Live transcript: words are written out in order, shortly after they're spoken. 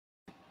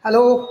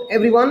Hello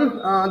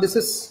everyone, this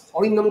is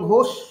Arindam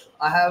Ghosh.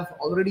 I have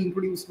already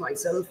introduced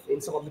myself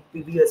in some of the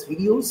previous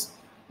videos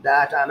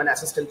that I'm an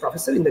assistant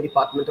professor in the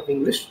Department of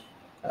English,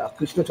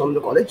 Krishna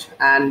College,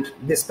 and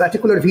this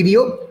particular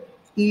video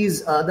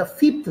is the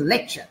fifth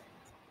lecture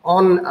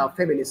on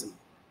feminism,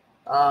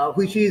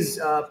 which is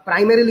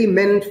primarily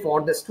meant for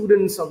the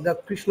students of the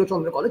Krishna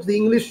College, the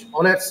English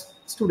honors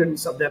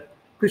students of the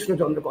Krishna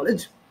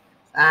College,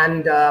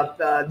 and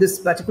this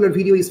particular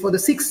video is for the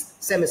 6th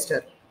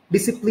semester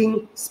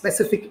discipline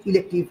specific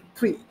elective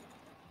 3.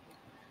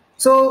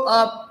 So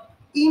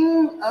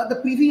in the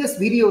previous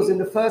videos, in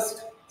the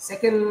first,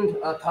 second,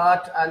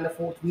 third and the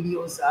fourth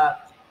videos,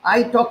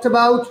 I talked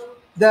about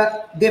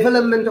the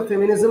development of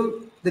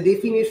feminism, the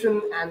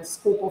definition and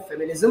scope of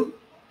feminism.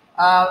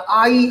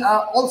 I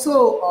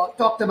also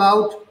talked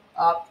about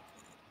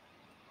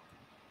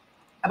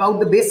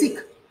the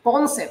basic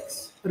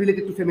concepts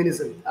related to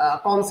feminism,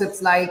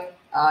 concepts like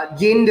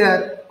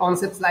gender,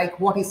 concepts like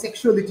what is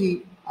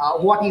sexuality,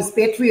 what is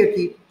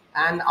patriarchy,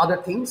 and other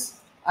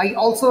things. I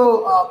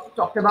also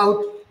talked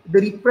about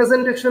the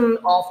representation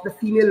of the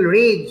female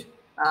rage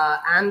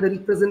and the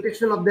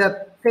representation of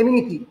the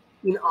femininity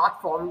in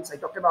art forms. I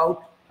talked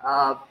about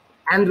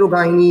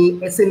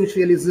androgyny,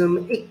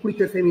 essentialism,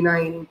 equator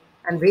feminine,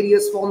 and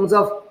various forms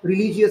of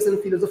religious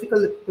and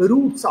philosophical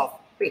roots of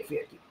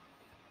patriarchy.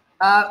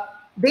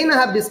 Then I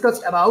have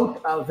discussed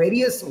about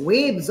various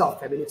waves of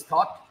feminist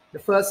thought, the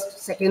first,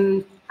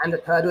 second, and the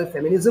third wave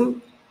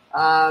feminism.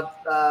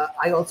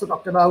 I also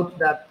talked about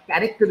the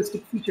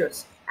characteristic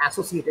features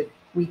associated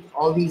with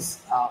all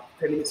these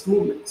feminist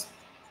movements.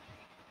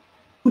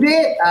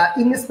 Today,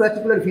 in this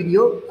particular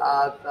video,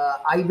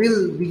 I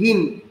will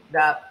begin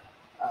the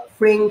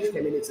French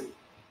feminism,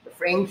 the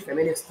French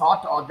feminist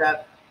thought, or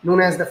the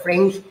known as the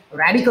French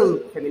Radical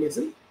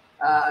Feminism.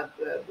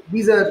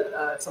 These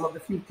are some of the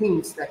few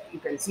things that you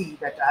can see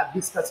that I have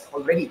discussed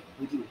already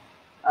with you.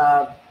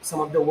 Some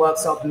of the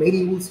works of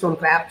Mary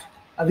Wollstonecraft,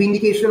 a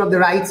vindication of the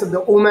rights of the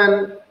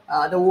woman,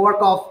 the work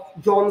of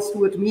John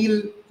Stuart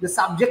Mill, the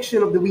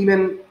subjection of the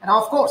women, and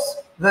of course,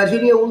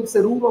 Virginia Woolf's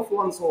A Room of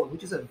One's Own,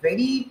 which is a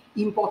very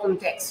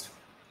important text.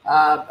 We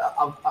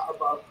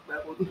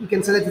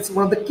can say that it's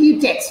one of the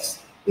key texts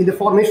in the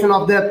formation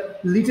of the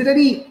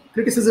literary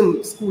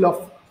criticism school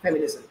of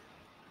feminism.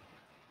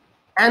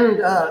 And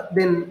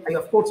then I,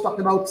 of course,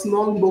 talked about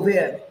Simone de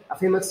Beauvoir, a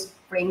famous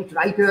French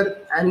writer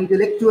and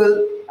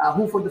intellectual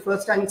who for the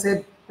first time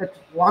said that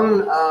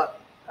one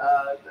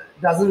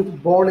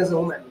doesn't born as a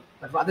woman,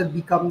 but rather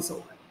becomes a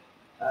woman.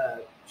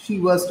 She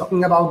was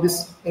talking about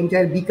this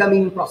entire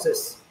becoming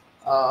process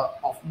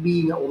of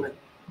being a woman.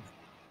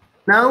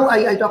 Now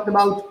I talked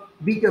about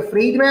Victor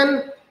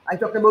Friedman. I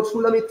talked about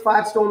Shulamit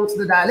Firestone's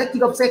The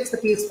Dialectic of Sex, the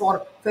Case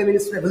for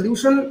Feminist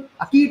Revolution,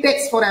 a key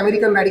text for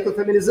American radical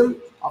feminism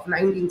of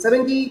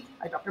 1970.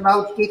 I talked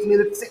about Kate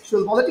Millet's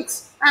Sexual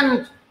Politics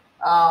and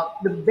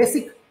the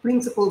basic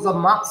principles of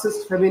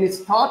Marxist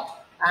feminist thought,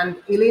 and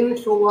Hélène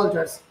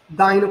Showalter's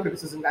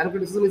gynocriticism.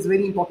 Gynocriticism is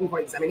very important for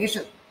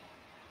examination.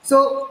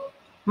 So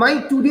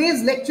my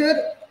today's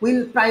lecture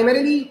will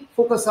primarily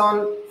focus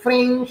on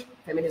French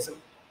feminism.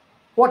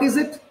 What is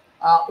it?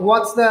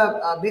 What's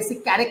the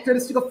basic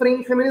characteristic of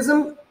French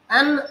feminism,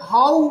 and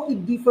how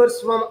it differs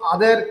from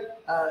other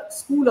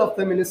school of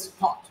feminist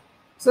thought.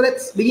 So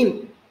let's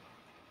begin.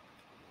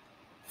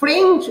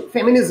 French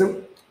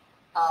feminism,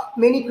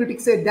 many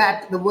critics say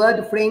that the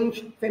word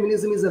French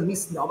feminism is a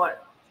misnomer.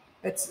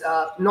 It's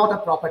not a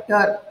proper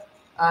term.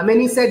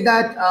 Many said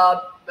that,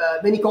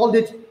 many called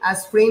it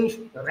as French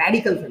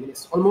radical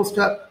feminist, almost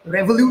a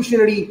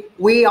revolutionary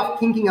way of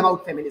thinking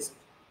about feminism.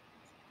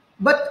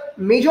 But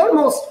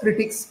most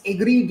critics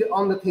agreed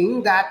on the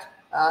thing that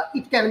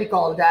it can be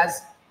called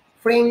as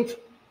French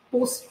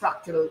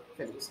post-structural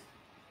feminism.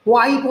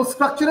 Why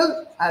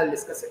post-structural? I'll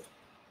discuss it.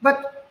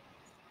 But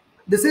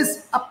this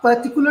is a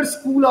particular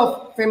school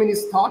of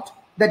feminist thought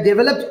that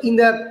developed in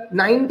the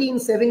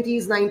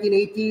 1970s,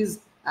 1980s,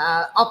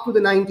 up to the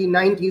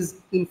 1990s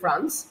in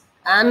France.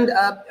 And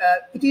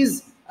it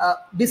is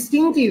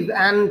distinctive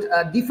and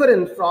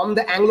different from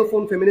the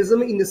Anglophone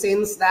feminism in the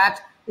sense that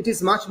it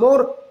is much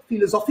more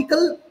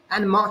philosophical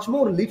and much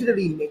more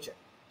literary in nature,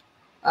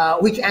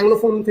 which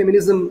Anglophone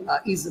feminism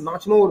is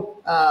much more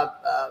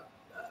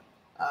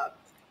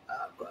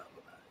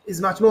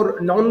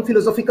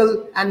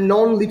non-philosophical and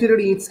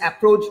non-literary in its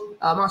approach,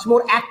 much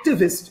more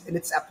activist in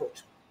its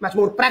approach, much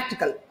more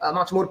practical,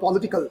 much more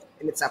political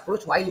in its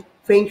approach, while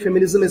French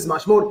feminism is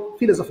much more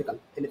philosophical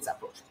in its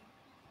approach.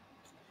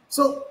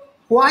 So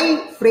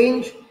why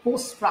French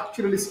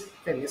post-structuralist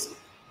feminism?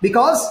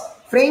 Because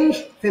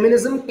French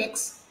feminism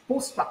takes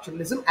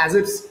post-structuralism as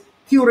its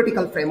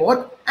theoretical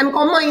framework and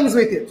combines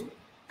with it,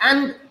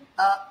 and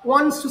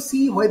wants to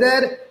see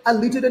whether a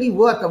literary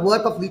work, a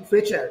work of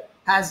literature,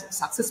 has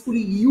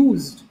successfully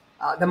used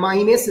the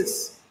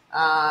mimesis,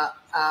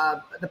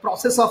 the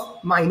process of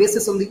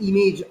mimesis on the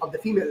image of the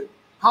female,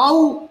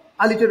 how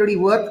a literary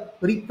work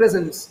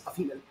represents a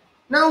female.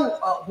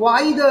 Now,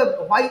 why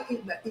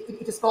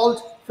it is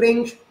called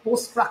French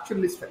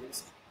post-structuralist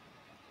feminism?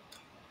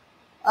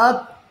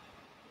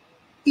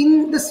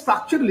 In the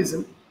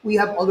structuralism, we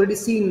have already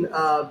seen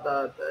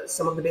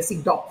some of the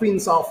basic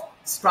doctrines of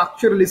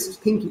structuralist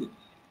thinking.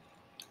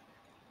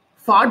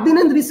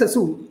 Ferdinand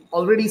Saussure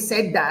already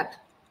said that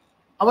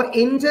our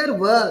entire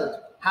world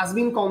has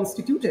been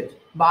constituted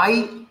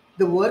by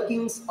the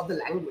workings of the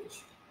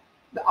language.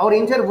 Our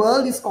entire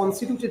world is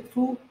constituted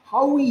through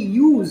how we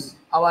use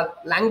our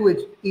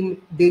language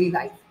in daily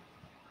life,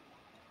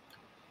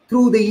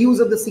 through the use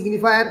of the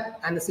signifier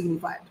and the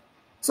signifier.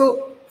 So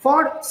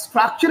for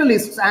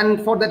structuralists,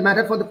 and for that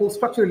matter for the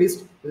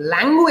post-structuralists,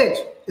 language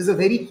is a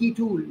very key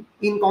tool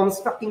in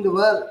constructing the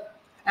world.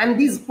 And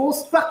these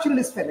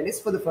post-structuralist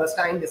feminists, for the first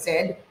time, they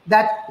said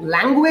that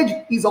language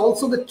is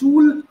also the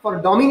tool for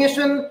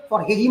domination,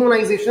 for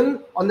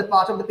hegemonization on the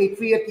part of the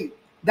patriarchy.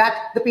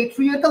 That the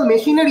patriarchal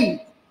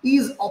machinery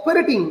is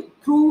operating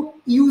through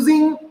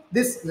using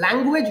this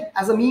language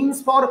as a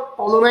means for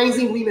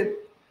colonizing women,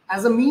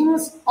 as a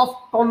means of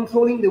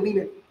controlling the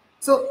women.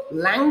 So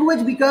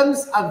language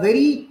becomes a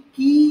very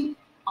key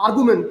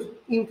argument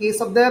in case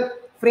of the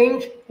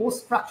French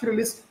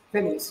post-structuralist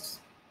feminists.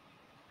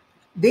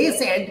 They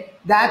said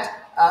that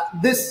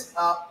this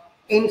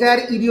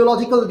entire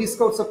ideological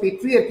discourse of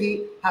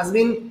patriarchy has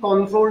been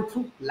controlled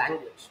through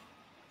language.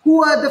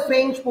 Who are the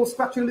French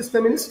post-structuralist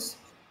feminists?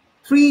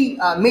 Three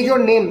major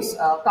names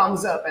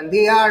comes up, and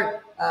they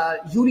are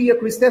Julia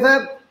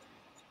Kristiva,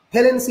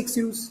 Hélène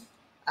Cixous,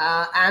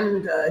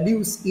 and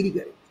Luce,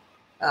 Irigaray.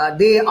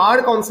 They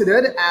are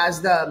considered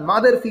as the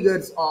mother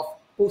figures of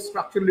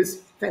post-structuralist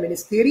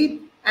feminist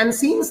theory, and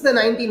since the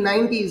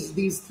 1990s,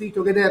 these three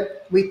together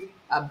with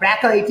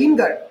Braca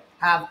Aitinger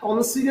have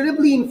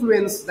considerably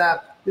influenced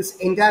this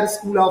entire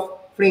school of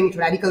French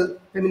Radical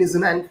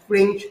Feminism and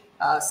French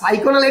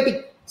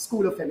psychoanalytic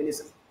school of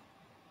feminism.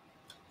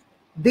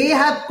 They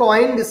have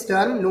coined this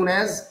term known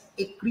as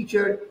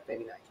écriture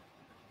féminine.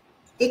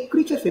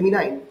 Écriture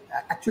féminine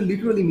actually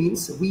literally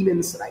means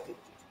women's writing,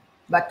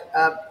 but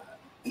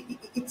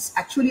it's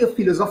actually a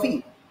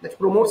philosophy that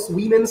promotes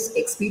women's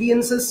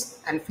experiences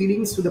and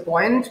feelings to the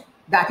point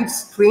that it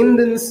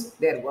strengthens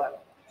their work.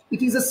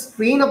 It is a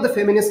strain of the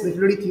feminist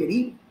literary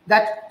theory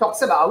that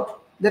talks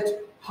about that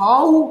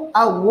how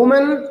a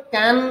woman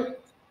can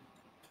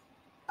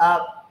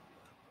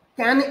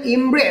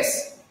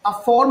embrace a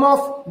form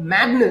of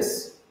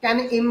madness,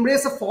 can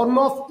embrace a form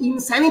of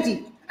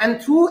insanity,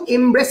 and through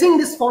embracing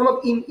this form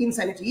of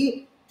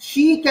insanity,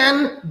 she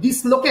can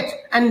dislocate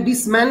and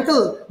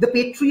dismantle the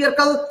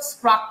patriarchal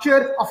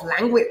structure of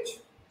language.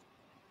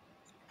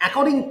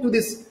 According to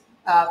this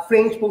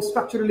French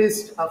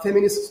post-structuralist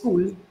feminist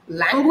school,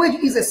 language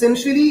is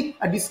essentially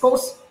a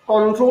discourse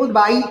controlled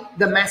by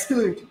the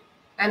masculinity.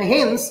 And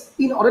hence,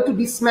 in order to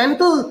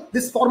dismantle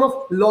this form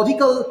of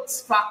logical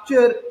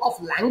structure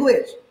of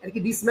language, and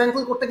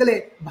dismantle korte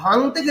gele,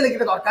 bhangte gele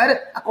jeta dorkar,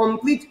 a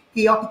complete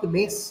chaotic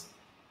mess.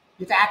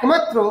 যেটা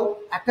একমাত্র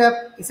একটা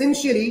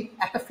essentially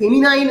একটা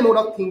feminine mode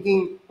of thinking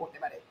করতে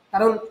পারে।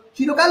 কারণ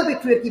চিরকাল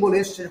patriarchy বলে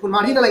এসছে, যখন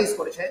মার্জিনালাইজ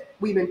করেছে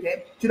উইমেনকে,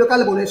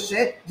 চিরকাল বলে এসছে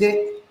যে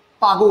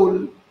পাগল,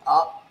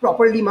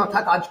 প্রপারলি মাথা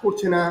কাজ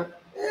করছে না,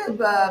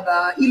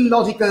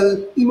 ইললজিক্যাল,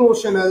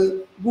 ইমোশনাল,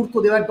 গুরুত্ব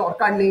দেওয়ার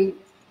দরকার নেই।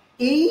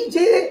 এই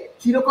যে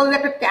চিরকালের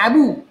একটা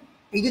ট্যাবু,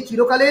 এই যে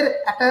চিরকালের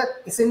একটা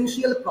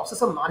এসেনশিয়াল প্রসেস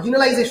অফ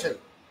মার্জিনালাইজেশন,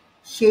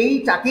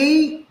 সেইটাকেই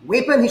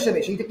ওয়েপন হিসেবে,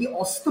 সেইটাকে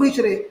অস্ত্র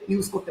হিসেবে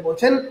ইউজ করতে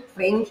বলছেন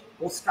ফ্রেঞ্চ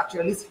পোস্ট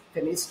স্ট্রাকচারালিস্ট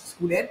ফেমিনিস্ট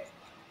স্কুলের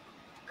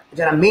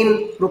যারা main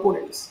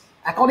প্রোপোনেন্টস।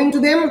 According to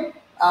them,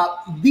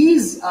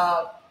 these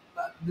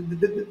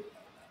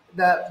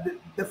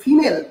the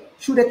female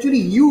should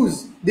actually use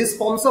these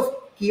forms of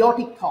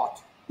chaotic thought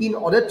in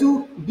order to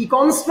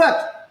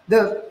deconstruct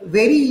the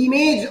very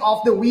image of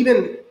the women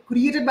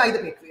created by the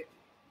patriarchy.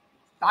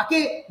 তাকে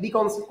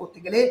deconstruct করতে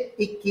গেলে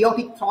এই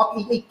chaotic thought,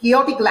 এই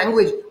chaotic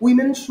language,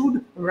 women should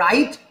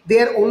write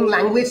their own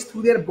language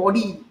through their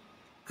body,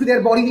 through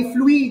their bodily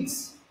fluids,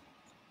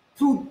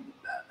 through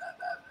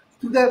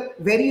the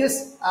various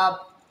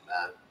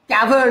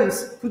caverns,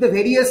 through the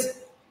various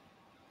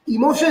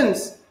emotions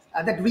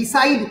that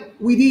reside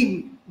within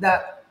the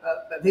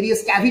various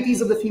cavities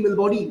of the female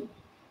body.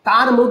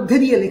 তার মধ্যে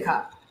দিয়ে লেখা,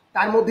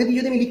 তার মধ্যে দিয়ে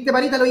যদি আমি লিখতে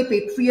পারি, তাহলে ওই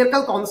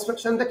পেট্রিয়ার্কাল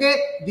কনস্ট্রাকশনটাকে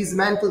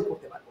ডিসম্যান্টল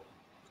করতে পারবো।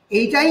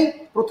 এইটাই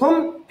প্রথম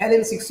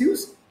Helen সিক্সিউস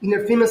in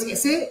her famous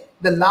essay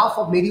The Laugh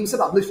of Medusa,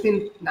 published in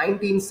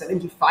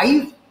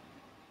 1975,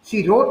 she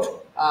wrote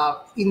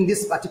in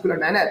this particular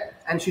manner,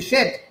 and she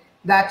said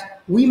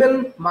that women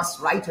must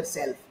write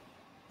herself,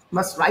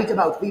 must write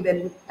about women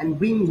and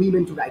bring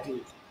women to writing,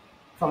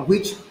 from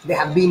which they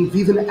have been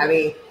driven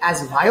away as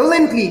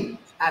violently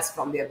as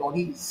from their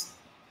bodies.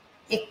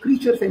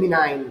 Écriture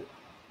féminine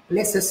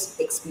places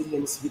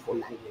experience before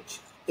language.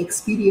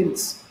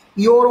 Experience,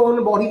 your own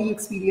bodily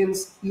experience,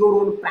 your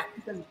own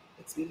practical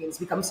experience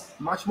becomes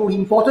much more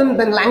important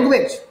than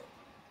language.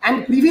 And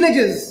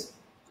privileges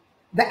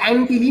the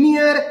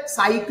antilinear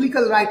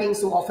cyclical writing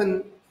so often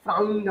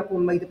frowned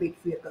upon by the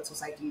patriarchal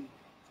society.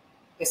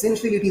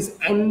 Essentially, it is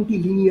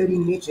antilinear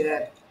in nature.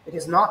 It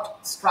is not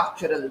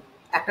structural.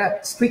 একটা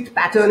strict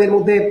pattern এর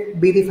মধ্যে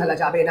বেঁধে ফেলা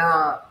যাবে না.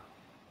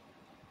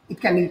 It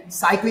can be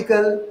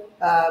cyclical,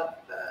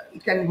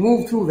 it can move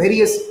through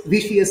various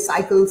vicious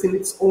cycles in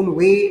its own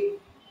way.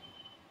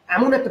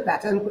 এমন একটা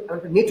pattern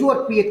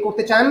network create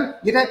করতে চান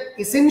যেটা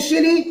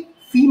essentially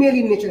female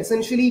in nature,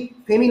 essentially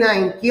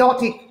feminine,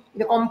 chaotic,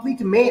 in a complete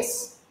mace.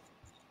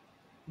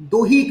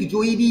 দৈহিক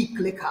জৈবিক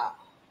লেখা,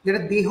 যেটা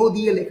দেহ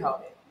দিয়ে লেখা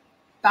হবে,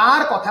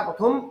 তার কথা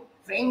প্রথম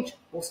ফ্রেঞ্চ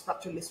পোস্ট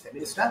স্ট্রাকচারালিস্ট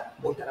ফেমিনিস্টরা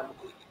বলতে আরম্ভ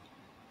করে।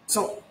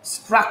 So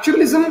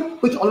structuralism,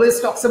 which always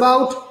talks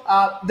about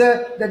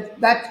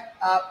that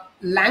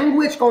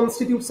language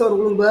constitutes our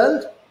own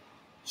world,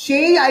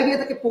 সেই idea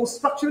থেকে post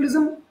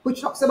structuralism, which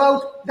talks about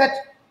that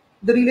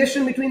the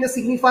relation between the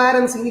signifier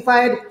and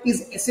signified is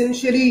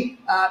essentially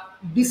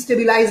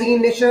destabilizing in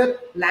nature,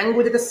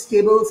 language is a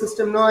stable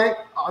system নয়,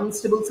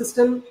 unstable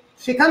system।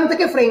 সেখান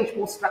থেকে French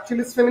post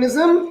structuralist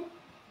feminism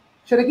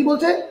সেটা কি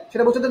বলছে?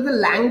 সেটা বলছে that the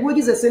language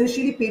is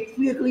essentially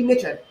patriarchal in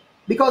nature,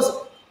 because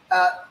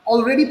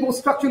already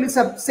post-structuralists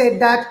have said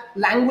that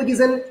language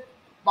is a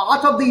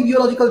part of the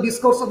ideological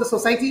discourse of the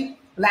society.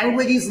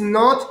 Language is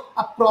not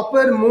a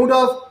proper mode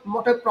of,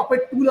 not a proper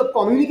tool of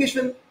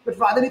communication, but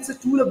rather it's a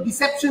tool of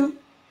deception.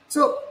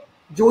 So,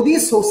 যদি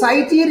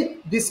সোসাইটির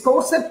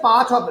ডিসকোর্সের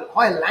part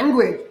হয়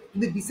language,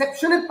 যদি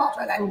ডিসেপশনের part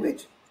হয় language,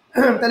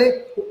 তাহলে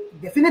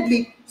definitely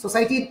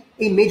সোসাইটির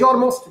এই major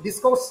most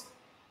discourse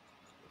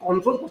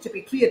control করছে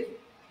patriarchy.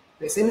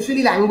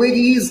 Essentially language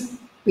is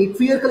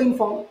patriarchal in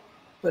form.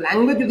 তো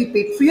ল্যাঙ্গুয়েজ যদি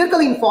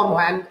পেট্রিয়ার্কাল ইন ফর্ম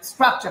হয় অ্যান্ড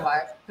স্ট্রাকচার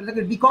হয়, তাহলে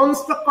তাকে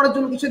ডিকনস্ট্রাক্ট করার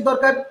জন্য কিসের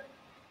দরকার?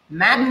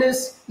 Madness,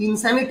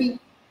 insanity.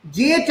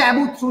 যে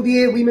ট্যাবু থ্রু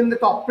দিয়ে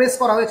উইমেনদেরকে অপ্রেস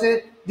করা হয়েছে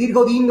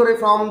দীর্ঘদিন ধরে,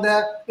 from the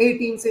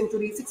 18th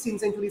century, 16th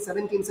century,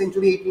 17th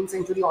century, 18th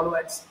century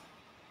onwards,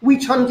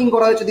 which হান্টিং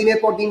করা হয়েছে দিনের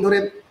পর দিন ধরে।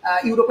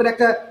 ইউরোপের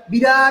একটা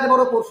বিরাট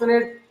বড়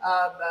পোর্শনের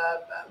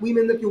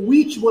উইমেনদেরকে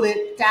উইচ বলে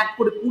ট্যাগ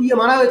করে পুড়িয়ে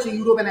মারা হয়েছে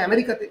ইউরোপ অ্যান্ড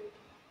আমেরিকাতে।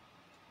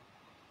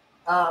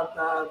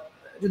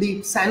 যদি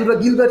Sandra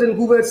Gilbert and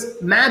গুভার্স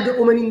mad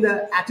women in the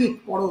attic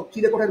পড়ো,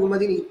 চিলেকোঠার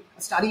উন্মাদিনী,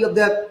 study of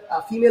the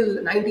female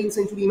 19th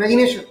century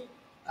imagination,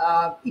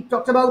 it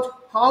talked about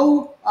how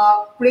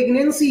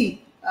pregnancy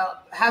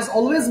has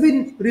always been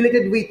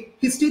related with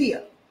hysteria,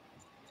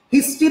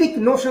 hysteric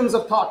notions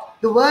of thought.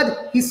 The word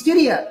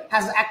hysteria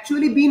has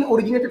actually been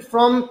originated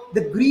from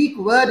the Greek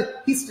word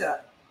hyster,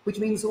 which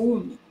means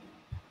womb.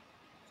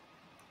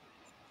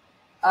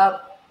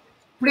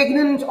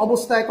 Pregnant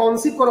অবস্থায়,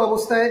 conceive করা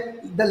অবস্থায়,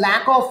 the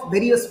lack of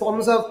various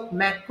forms of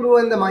macro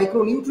and the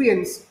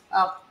micronutrients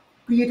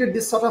created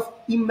this sort of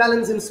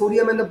imbalance in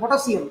sodium and the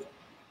potassium,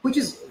 which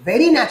is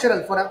very natural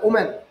for a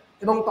woman.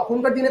 এবং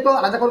তখনকার দিনে তো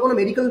আলাদা করে কোনো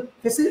মেডিকেল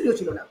ফেসিলিটিও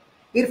ছিল না।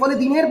 এর ফলে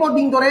দিনের পর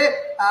দিন ধরে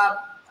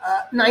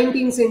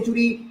 19th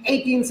century,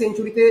 18th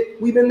centuryতে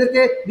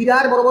উইমেনদেরকে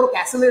বিরাট বড় বড়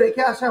ক্যাসেলে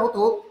রেখে আসা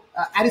হতো।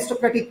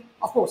 Aristocratic,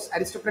 of course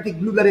aristocratic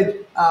blue blooded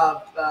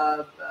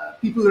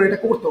পিপুল এটা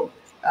করতো,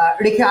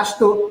 রেখে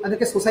আসতো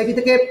তাদেরকে সোসাইটি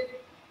থেকে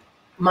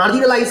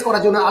মার্জিনালাইজ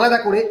করার জন্য আলাদা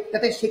করে,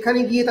 যাতে সেখানে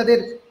গিয়ে তাদের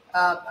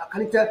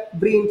খানিকটা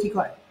ব্রেন ঠিক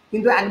হয়।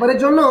 কিন্তু একবারের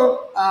জন্য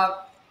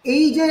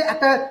এই যে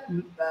একটা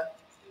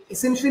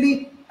এসেনশিয়ালি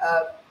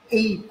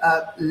এই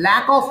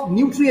lack of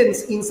nutrients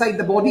inside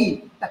the body,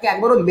 তাকে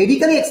একবারও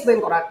মেডিকেলি এক্সপ্লেন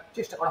করার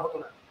চেষ্টা করা হতো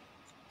না।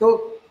 তো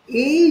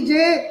এই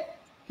যে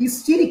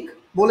হিস্টেরিক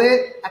বলে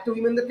একটা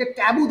উইমেনদেরকে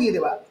ট্যাবু দিয়ে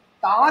দেওয়া,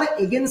 তার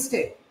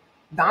এগেনস্টে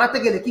দাঁড়াতে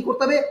গেলে কি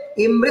করতে হবে?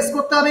 এমব্রেস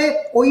করতে হবে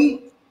ওই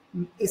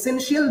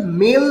এসেনশিয়াল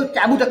মেল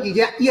ট্যাবুটাকে,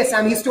 যে yes I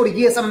am historic,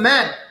 yes I am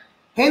mad,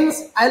 Haynes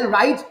I will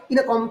write in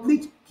a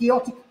complete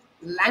chaotic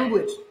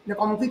language, in a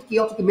complete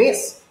chaotic mess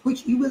which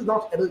you will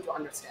not able to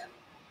understand.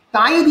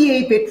 তাই দিয়ে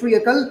এই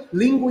patriarchal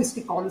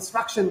linguistic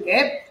কনস্ট্রাকশনকে,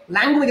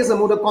 language as a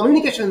mode of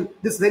communication,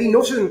 this very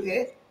নোশনকে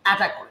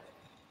attack করে।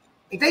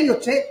 এটাই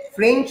হচ্ছে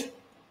French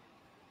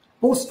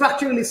post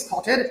structuralist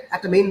থটের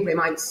একটা main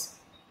প্রেমাইস।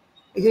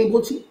 এই যে আমি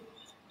বলছি,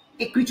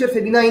 a creature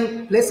feminine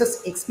places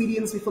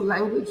experience before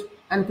language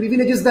and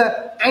privileges the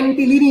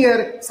antilinear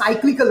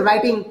cyclical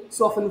writing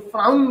so often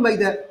frowned by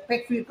the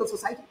patriarchal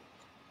society.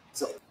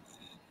 So,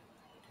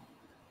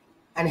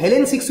 and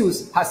Hélène Cixous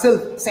herself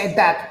said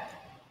that,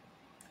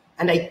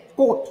 and I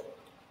quote,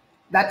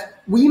 that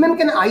women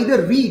can either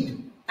read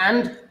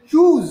and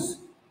choose,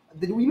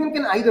 the women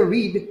can either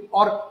read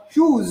or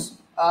choose,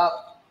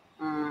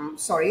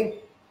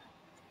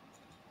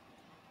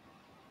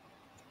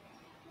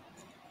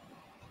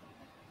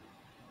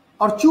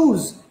 or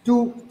choose to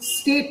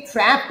stay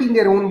trapped in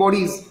their own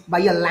bodies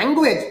by a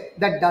language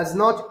that does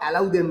not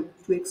allow them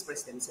to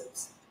express themselves.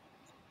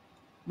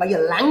 By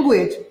a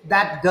language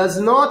that does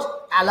not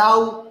allow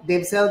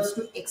themselves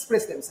to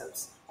express themselves,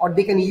 or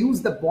they can use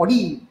the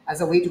body as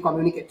a way to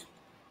communicate.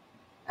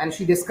 And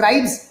she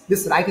describes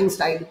this writing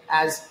style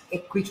as a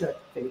creature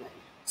feminine.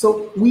 So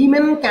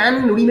women can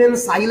remain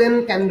silent,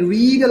 can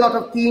read a lot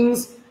of things,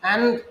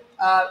 and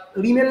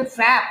remain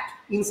trapped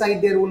inside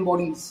their own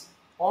bodies.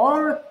 Or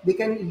they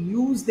can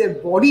use their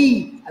body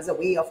as a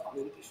way of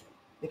communication.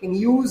 They can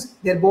use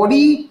their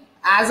body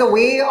as a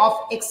way of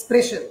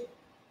expression,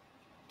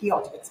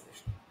 chaotic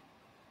expression,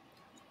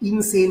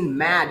 insane,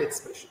 mad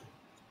expression.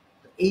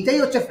 এইটাই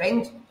হচ্ছে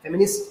French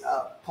feminist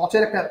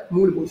থটের একটা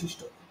মূল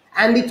বৈশিষ্ট্য।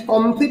 And it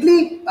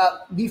completely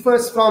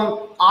differs from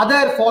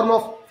other form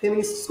of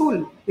feminist school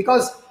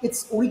because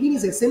its origin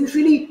is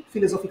essentially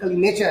philosophical in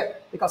nature,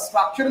 because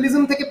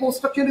structuralism থেকে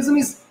post-structuralism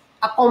is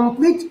a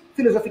complete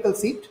philosophical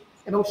shift,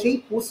 এবং সেই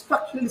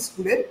post-structuralist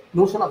স্কুলের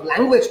notion of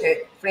language K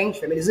French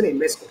feminism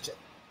embrace করছে.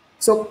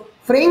 So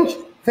French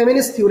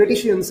feminist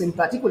theoreticians in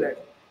particular,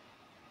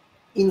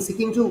 in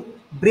seeking to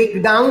break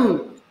down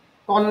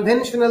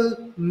conventional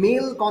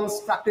male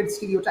constructed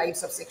stereotypes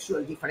of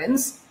sexual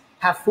difference,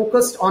 have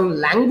focused on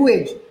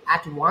language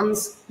at once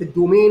the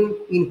domain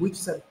in which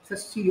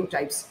such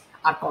stereotypes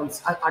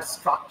are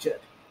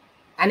structured,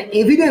 and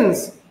evidence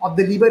of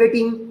the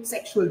liberating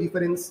sexual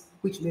difference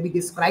which may be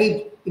described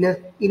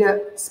in a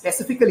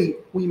specifically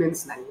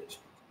women's language.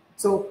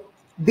 So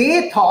they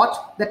thought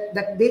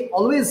that they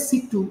always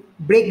seek to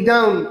break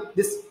down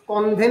this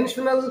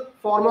conventional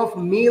form of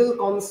male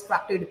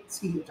constructed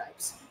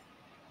stereotypes.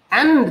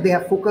 And they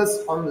have focused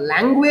on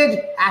language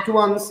at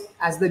once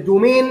as the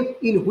domain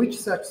in which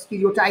such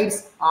stereotypes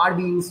are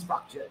being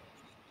structured.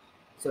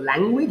 So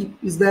language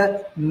is the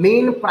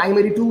main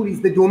primary tool, is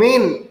the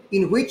domain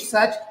in which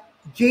such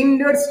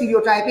gender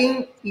stereotyping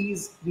is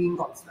being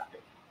constructed.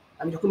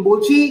 আমি যখন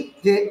বলছি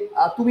যে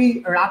তুমি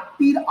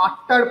রাত্রির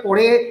 8টার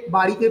পরে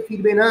বাড়িতে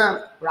ফিরবে না,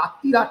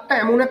 রাত্রির 8টা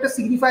এমন একটা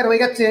সিগনিফায়ার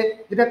হয়ে যাচ্ছে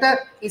যেটা একটা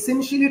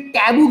essentially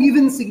tabu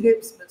given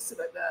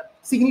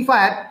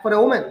সিগনিফায়ার for a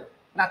woman.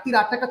 রাত্রির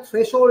 8টা একটা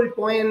থ্রেশহোল্ড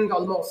পয়েন্ট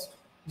অলমোস্ট,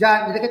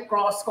 যেটাকে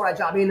ক্রস করা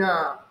যাবে না,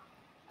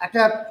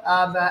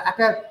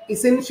 একটা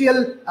এসেনশিয়াল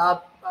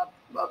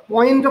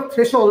পয়েন্ট অফ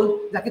থ্রেশহোল্ড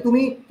যাকে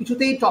তুমি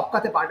কিছুতেই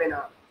টপকাতে পারবে না।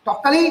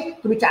 টপকালেই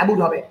তুমি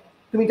ট্যাবুড হবে।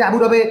 তুমি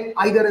ট্যাবুড হবে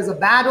either as a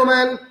bad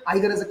woman,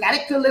 either as a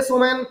characterless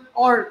woman,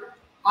 or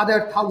other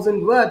 1,000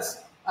 words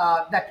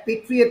that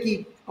patriarchy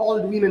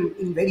called women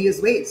in various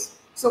ways.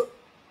 So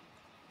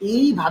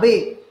এইভাবে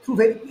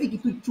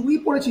তুই চুড়ি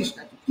পড়েছিস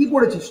নাকি, কি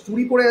পড়েছিস,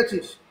 চুড়ি পড়ে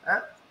আছিস?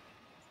 হ্যাঁ,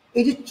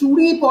 এই যে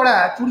চুড়ি পড়া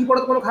তো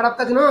কোনো খারাপ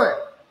কাজ নয়,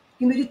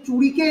 কিন্তু এই যে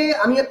চুড়িকে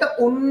আমি একটা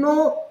অন্য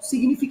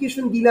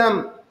সিগনিফিকেশন দিলাম,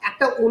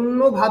 একটা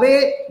অন্যভাবে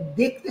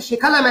দেখতে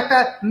শেখালাম, একটা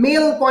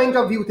মেল পয়েন্ট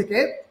অফ ভিউ থেকে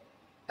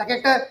তাকে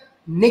একটা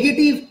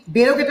negative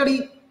derogatory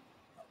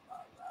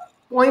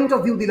point of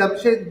view দিলাম।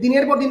 সে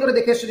দিনের পর দিন ধরে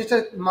দেখে এসেছে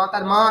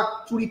তার মা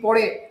চুড়ি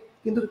পরে,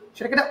 কিন্তু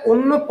সেটাকে একটা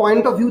অন্য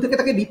পয়েন্ট অফ ভিউ থেকে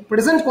তাকে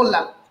রিপ্রেজেন্ট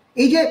করলাম।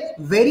 এই যে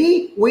very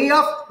way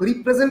of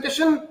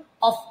representation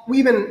of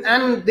women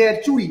and দেয়ার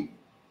চুড়ি,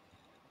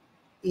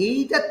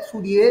 এইটা থ্রু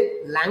দিয়ে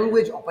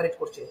ল্যাঙ্গুয়েজ অপারেট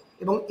করছে,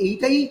 এবং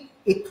এইটাই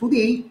এর থ্রু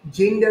দিয়েই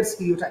জেন্ডার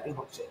স্টিরিওটাইপিং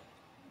হচ্ছে।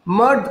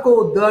 মর্দ কো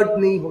দর্দ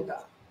নেই হতা,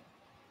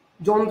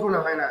 যন্ত্রণা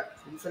হয় না,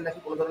 পুরুষের নাকি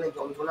কোনো ধরনের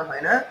যন্ত্রণা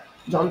হয় না,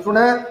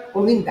 যন্ত্রণা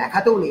কোনোদিন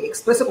দেখাতেও নেই,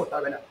 এক্সপ্রেসও করতে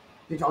হবে না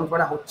যে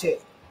যন্ত্রণা হচ্ছে,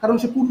 কারণ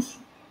সে পুরুষ।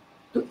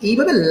 তো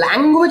এইভাবে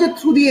ল্যাঙ্গুয়েজের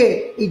থ্রু দিয়ে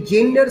এই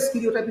জেন্ডার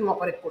স্টিরিওটাইপিং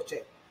অপারেট করছে।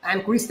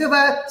 And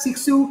Kristeva,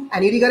 Cixous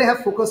and Irigaray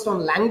have focused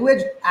on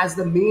language as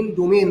the main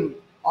domain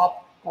of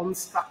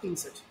constructing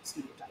such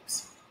stereotypes.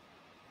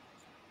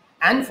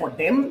 And for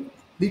them,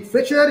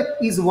 literature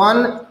is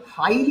one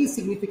highly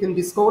significant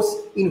discourse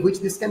in which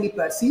this can be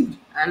perceived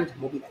and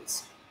mobilized.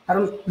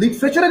 কারণ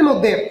লিটারেচারের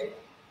মধ্যে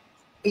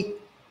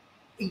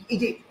এই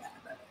যে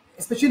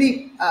especially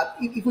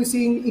if we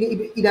see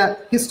in a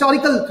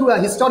historical, through a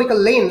historical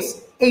lens,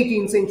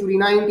 18th century,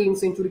 19th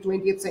century,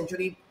 20th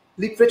century,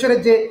 লিটারেচারের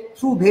যে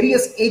through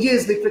various edges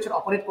literature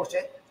operate করছে,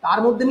 তার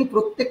মধ্যে আমি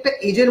প্রত্যেকটা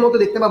এজের মধ্যে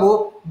দেখতে পাবো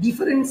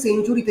ডিফারেন্ট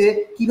সেঞ্চুরিতে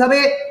কিভাবে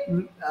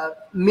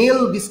mail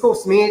discourse,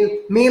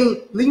 mail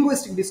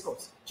linguistic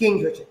discourse change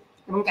হয়েছে,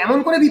 এবং কেমন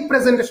করে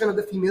representation of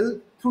the female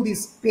through this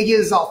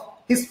pages of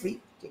history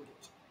change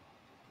হয়েছে।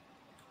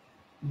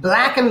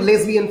 Black and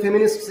lesbian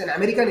feminists in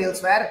America and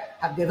elsewhere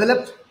have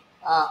developed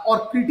or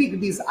critiqued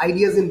these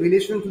ideas in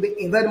relation to the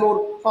ever more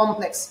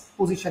complex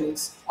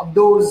positionings of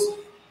those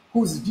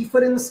whose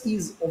difference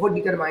is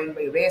overdetermined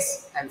by race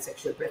and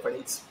sexual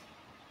preference.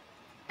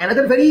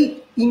 Another very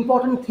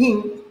important thing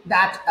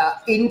that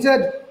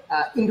entered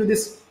into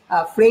this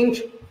French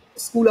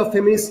school of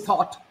feminist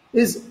thought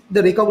is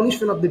the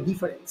recognition of the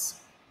difference.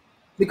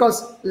 Because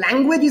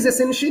language is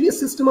essentially a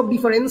system of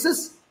differences,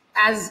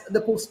 as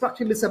the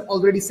post-structuralists have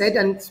already said,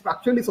 and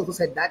structuralists also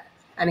said that,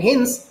 and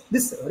hence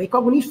this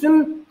recognition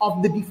of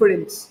the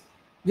difference.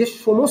 যে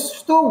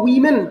সমস্ত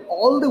women,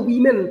 all the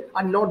women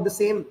are not the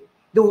same.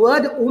 The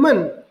word woman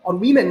or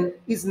women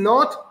is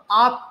not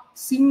a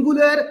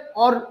singular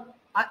or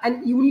an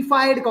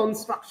unified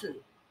construction.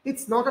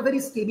 It's not a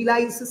very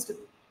stabilized system.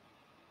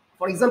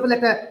 For example,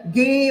 like a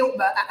gay,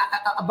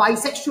 a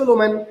bisexual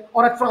woman,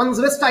 or a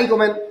transvestite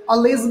woman, a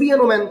lesbian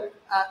woman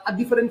are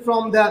different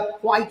from the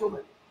white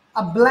woman.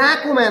 A black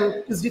woman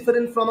is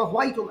different from a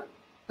white woman.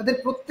 তাদের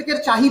প্রত্যেকের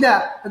চাহিদা,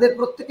 তাদের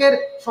প্রত্যেকের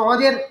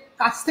সমাজের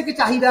কাছ থেকে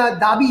চাহিদা,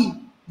 দাবি,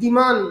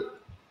 ডিমান্ড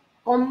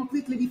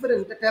কমপ্লিটলি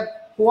ডিফারেন্ট। একটা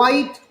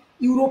হোয়াইট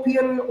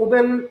ইউরোপিয়ান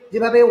ওমেন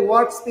যেভাবে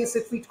ওয়ার্ক স্পেসে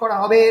ট্রিট করা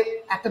হবে,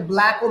 একটা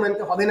ব্ল্যাক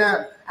ওমেনকে হবে না,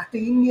 একটা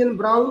ইন্ডিয়ান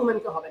ব্রাউন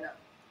ওমেনকে হবে না।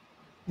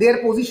 দেয়ার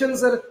পজিশনস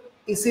আর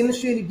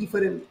এসেনশিয়ালি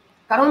ডিফারেন্ট,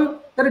 কারণ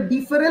তারা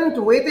ডিফারেন্ট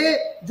ওয়েতে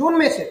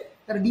জন্মেছে,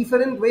 তারা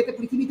ডিফারেন্ট ওয়েতে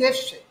পৃথিবীতে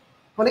এসছে।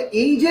 মানে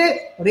এই যে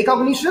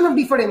recognition of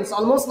difference,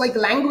 almost like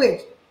language,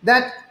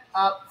 that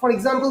for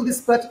example, this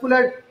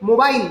particular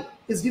mobile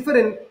is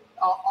different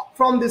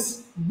from this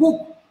book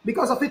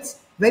because of its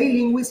very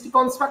linguistic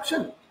construction.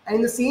 And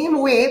in the same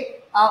way,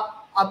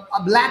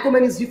 a black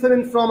woman is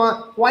different from a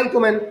white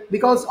woman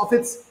because of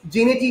its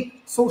genetic,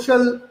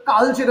 social,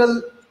 cultural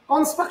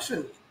construction,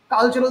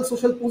 cultural,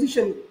 social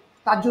position.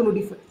 তার জন্য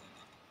different.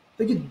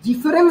 So the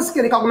difference ke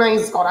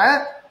recognize kora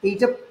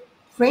এইটা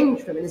French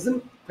feminism,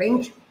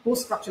 French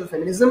post-structural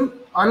feminism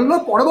আনলো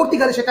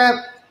পরবর্তীকালে সেটা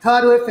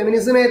third wave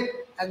ফেমিনিজমের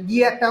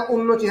গিয়ে একটা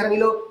অন্য চেহারা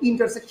নিল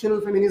intersectional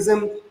feminism,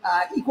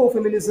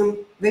 eco-feminism,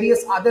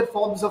 various other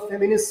forms of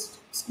feminist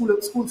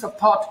schools of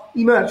thought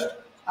emerged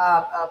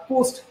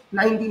post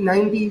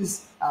 1990s,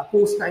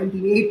 post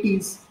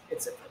 1980s,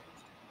 etc.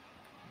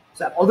 So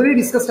I've already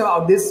discussed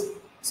about this.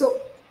 So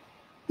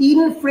in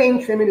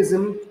French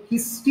feminism,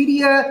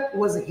 hysteria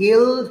was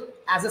hailed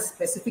as a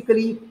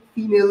specifically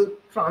female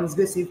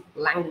transgressive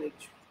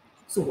language.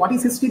 So what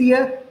is hysteria?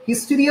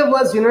 Hysteria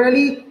was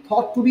generally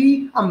thought to be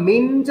a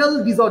mental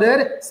disorder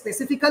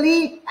specifically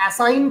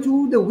assigned to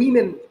the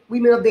women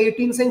of the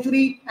 18th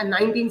century and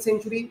 19th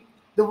century.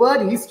 The word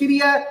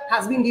hysteria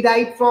has been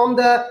derived from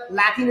the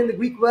Latin and the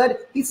Greek word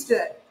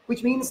hyster,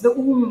 which means the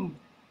womb,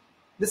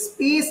 the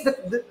space,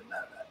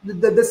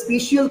 the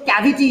spatial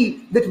cavity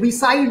that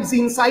resides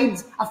inside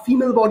a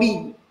female body.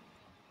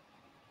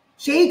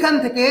 সেইখান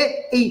থেকে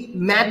এই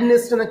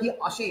ম্যাডনেসটা নাকি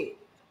আসে।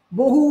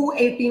 বহু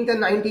 18th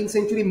and 19th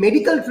century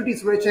medical treaties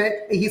রয়েছে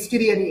এই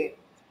hysteria নিয়ে,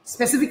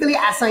 specifically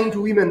assign to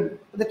women.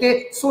 তাদেরকে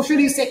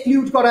সোশ্যালি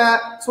সেক্লিউড করা,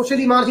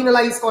 সোশ্যালি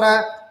মার্জিনালাইজ করা,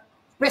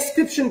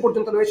 প্রেসক্রিপশন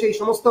পর্যন্ত রয়েছে এই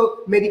সমস্ত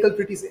মেডিকেল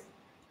ট্রিটিসে।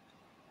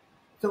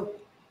 তো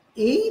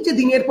এই যে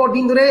দিনের পর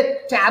দিন ধরে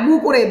ট্যাবু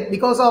করে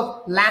because of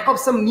lack of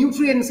some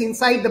nutrients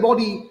inside the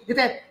body,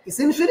 যেটা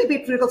এসেনশিয়ালি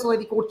পেট্রিয়ার্কাল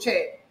সোসাইটি করছে,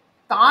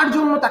 তার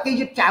জন্য তাকে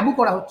যে ট্যাবু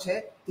করা হচ্ছে,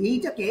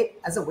 এইটাকে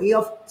as a way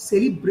of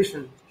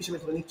celebration হিসেবে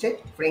ধরে নিচ্ছে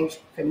French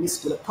feminist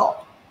school of thought.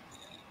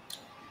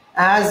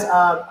 As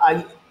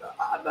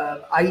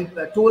I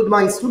told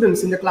my students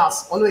in the class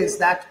always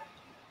that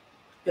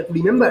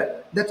remember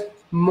that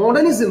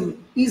modernism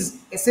is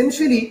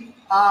essentially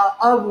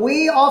a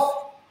way of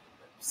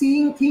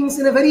seeing things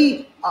in a very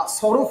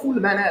sorrowful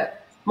manner.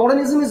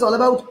 Modernism is all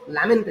about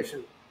lamentation.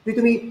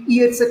 তুমি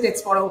Yeats's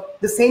text পড়ো,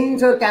 the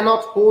center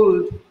cannot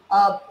hold.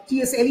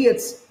 T.S.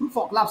 Eliot's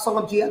Prufrock, love song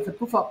of J. Alfred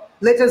Prufrock.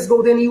 Let us go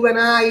then, you and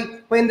I,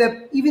 when the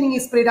evening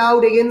is spread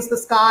out against the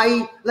sky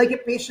like a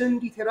patient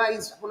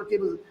etherized upon a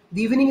table.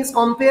 The evening is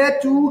compared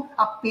to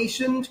a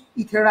patient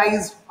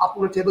etherized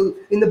upon a table.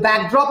 In the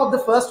backdrop of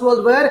the First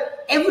World War,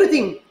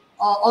 everything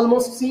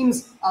almost seems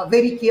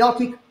very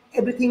chaotic.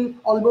 Everything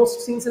almost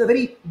seems in a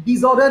very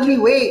disorderly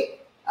way.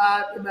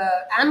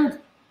 And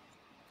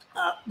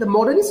the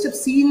modernists have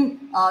seen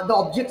the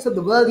objects of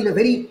the world in a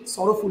very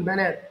sorrowful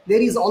manner.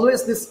 There is always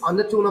this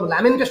undertone of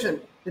lamentation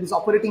that is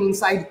operating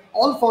inside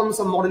all forms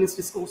of modernist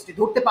discourse.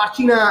 ধরতে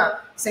পারছি না,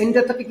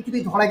 সেন্টারটাকে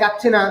কিছুতেই ধরা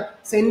যাচ্ছে না,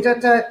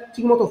 সেন্টারটা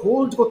ঠিকমতো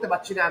hold করতে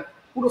পারছি না,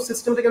 পুরো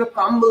সিস্টেমটা কেন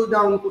ক্রাম্বল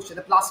ডাউন করছে,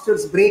 the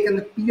plasters break and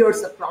the pillars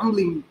are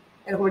crumbling,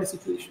 এরকম একটা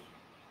সিচুয়েশন।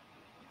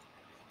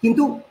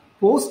 কিন্তু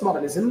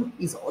postmodernism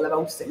is all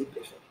about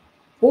celebration.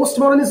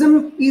 Postmodernism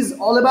is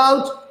all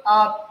about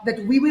that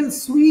we will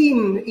swim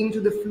into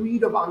the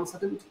fluid of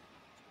uncertainty.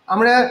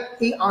 আমরা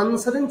এই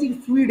আনসার্টেনটির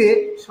ফ্লুইডে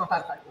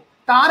সাঁতার কাটবো,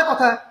 তার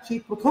কথা সেই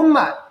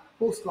প্রথমবার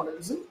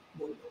পোস্টমডার্নিজম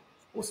বলবো।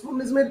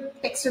 পোস্টমডার্নিজমের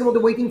টেক্সটের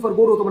মধ্যে ওয়েটিং ফর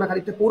গোডো তোমরা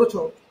খানিকটা পড়েছো,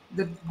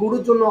 যে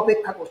গোডোর জন্য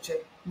অপেক্ষা করছে।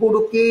 গোডো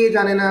কে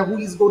জানে না, who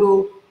is Godot?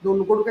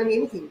 Godot can be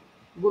anything.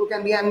 Godo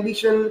can be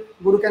ambition,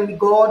 Godo can be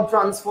God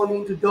transforming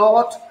into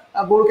dot,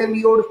 Godo can be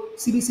your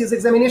CBCS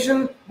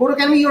examination, Godo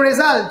can be your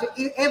result,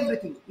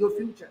 everything, your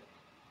future.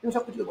 তুমি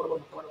সব কিছু বড় বড়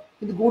করতে পারো,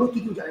 কিন্তু Godot কি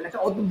কেউ জানে না।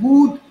 একটা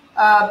অদ্ভুত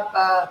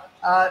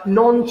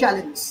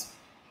non-challenge,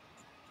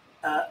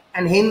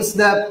 and hence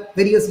the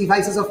various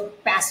devices of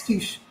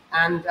pastiche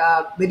and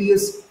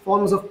various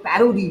forms of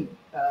parody,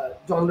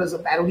 genres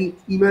of parody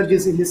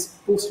emerges in this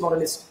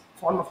postmodernist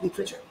form of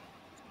literature.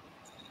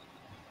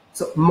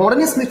 So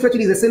modernist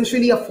literature is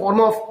essentially a form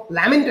of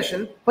lamentation,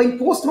 while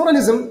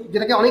postmodernism,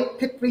 যেটাকে অনেক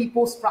ক্ষেত্রেই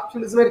post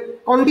structuralismের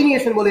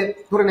continuation বলে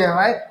ধরে নেওয়া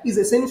হয়, is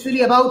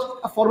essentially about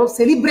a form of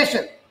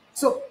celebration.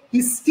 So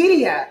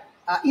hysteria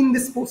in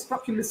this post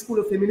structuralist school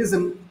of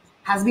feminism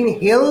has been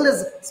hailed as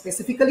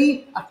specifically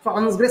a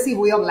transgressive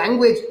way of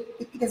language.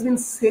 It has been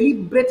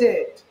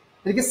celebrated.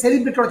 এটাকে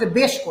celebrate করা হচ্ছে,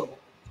 বেশ করবো,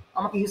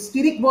 আমাকে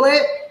হিস্টেরিক বলে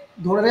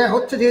ধরে নেওয়া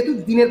হচ্ছে, যেহেতু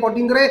দিনের পর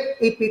দিন ধরে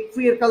এই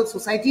পেট্রিয়ার্কাল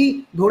সোসাইটি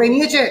ধরে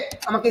নিয়েছে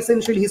আমাকে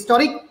essentially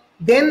historic,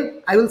 then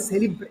I will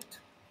celebrate.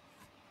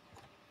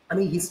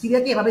 আমি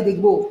হিস্টেরিয়াকে এভাবে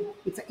দেখবো,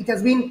 it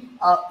has been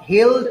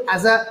held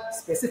as a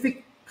specific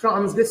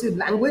transgressive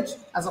language,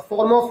 as a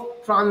form of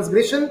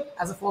transgression,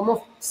 as a form of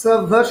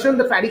subversion,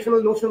 the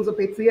traditional notions of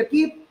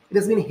patriarchy. It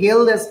has been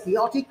hailed as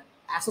chaotic,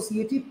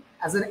 associative,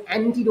 as an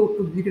antidote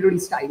to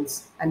literary styles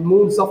and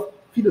modes of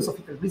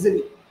philosophical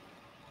reasoning.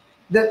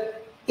 The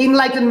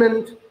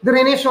Enlightenment, the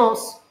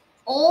Renaissance,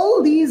 all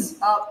these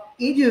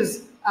ages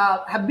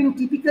have been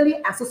typically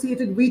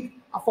associated with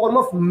a form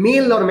of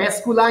male or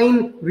masculine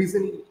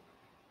reasoning.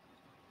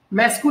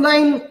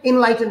 Masculine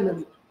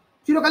Enlightenment,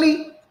 চিরকালই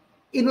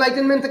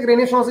enlightenment থেকে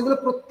renaissance, এগুলো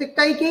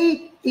প্রত্যেকটাইকেই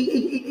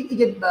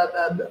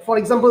for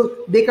example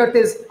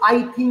ডেকার্টেস I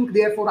think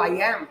therefore I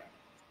am,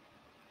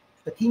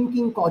 the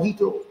thinking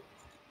কজিটো,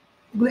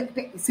 এগুলো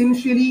একটা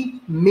essentially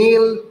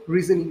mail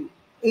reasoning,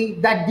 এই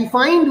that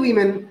defined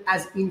women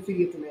as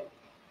inferior two main.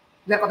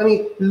 যার কথা আমি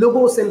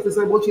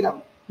লোগোসেন্ট্রিজমে বলছিলাম।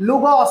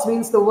 Logos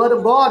means the word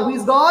of God. Who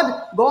is God?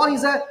 God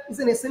is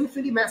an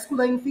essentially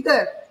masculine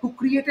figure who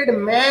created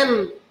man,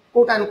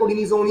 quote unquote, in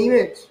his own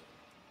image.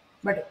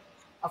 But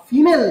a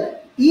female,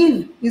 Eve,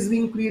 is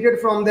being created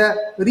from the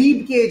rib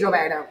cage of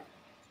Adam.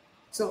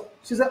 So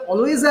she's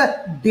always a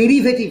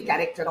derivative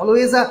character,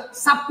 always a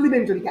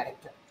supplementary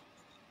character,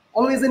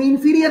 always an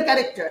inferior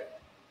character.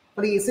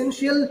 For the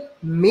essential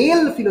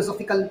male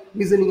philosophical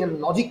reasoning and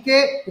logic,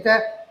 এটা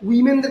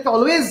women that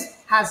always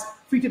has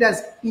treated as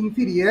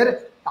inferior,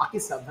 তাকে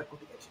subvert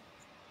করতে গেছে।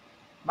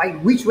 By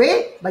which way?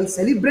 By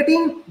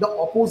celebrating the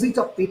opposite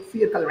of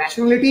patriarchal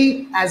rationality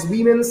as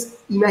women's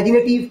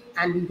imaginative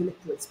and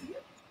intellectual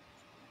sphere.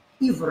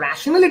 If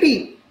rationality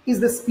is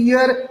the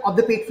sphere of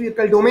the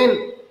patriarchal domain,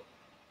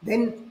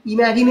 then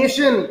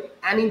imagination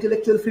and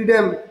intellectual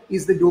freedom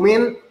is the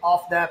domain of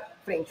the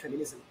French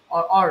feminism,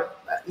 or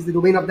is the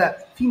domain of the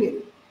female.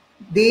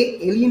 They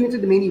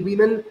alienated many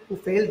women who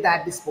felt that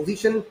this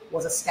position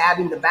was a stab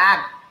in the back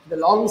to the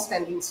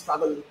long-standing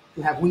struggle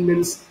to have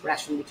women's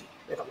rationality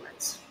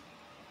recognized.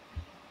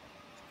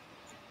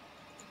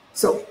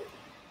 So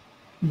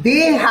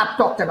they have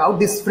talked about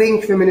this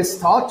French feminist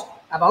thought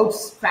about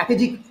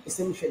strategic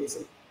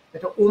essentialism,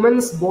 that a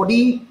woman's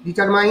body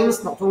determines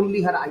not only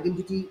her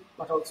identity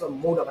but also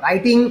mode of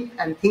writing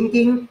and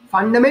thinking,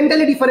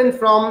 fundamentally different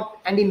from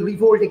and in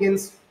revolt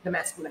against the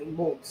masculine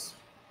modes.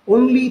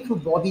 Only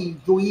through body,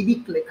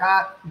 জৈবিক লেখা,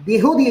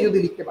 দেহ দিয়ে যদি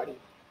লিখতে পারি,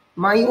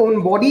 my own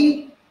body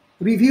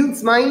reveals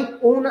my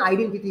own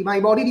identity, my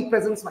body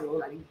represents my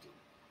own identity,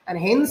 and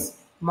hence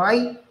my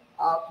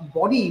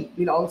body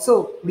will also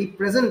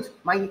represent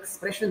my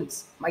expressions,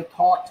 my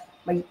thought,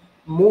 my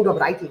mode of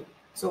writing.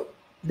 So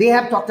they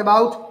have talked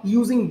about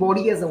using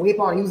body as a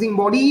weapon, using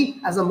body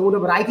as a mode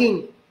of writing,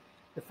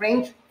 the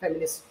French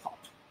feminist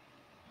thought.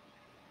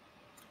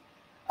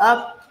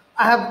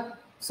 I have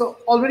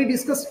already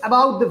discussed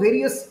about the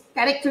various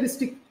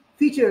characteristic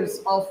features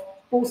of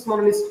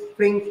postmodernist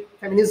French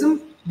feminism.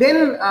 Then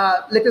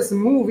let us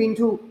move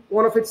into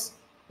one of its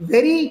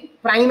very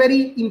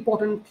primary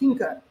important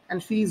thinker, and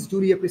she is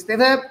Julia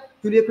Kristiva.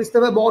 Julia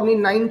Kristiva, born in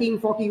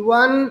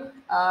 1941,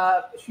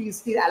 she is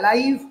still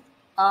alive,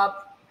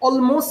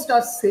 almost a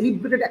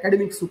celebrated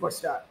academic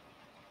superstar,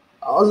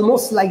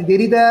 almost like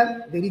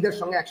Derridaর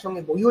সঙ্গে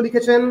একসঙ্গে বইও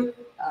লিখেছেন।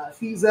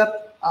 She is a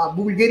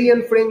Bulgarian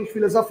French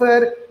philosopher,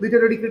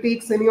 literary critic,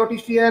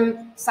 semiotician,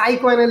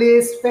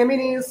 psychoanalyst,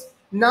 feminist,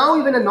 now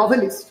even a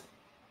novelist.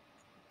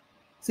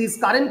 She is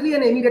currently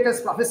an emeritus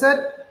professor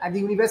at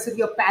the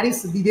University of Paris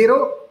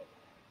Diderot.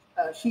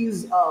 She is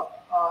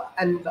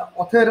an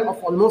author of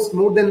almost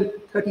more than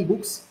 30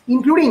 books,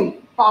 including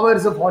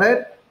Powers of Horror,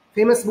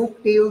 famous book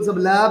Tales of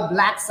Love,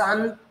 Black Sun,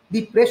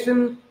 Depression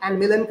and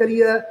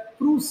Melancholia,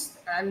 Proust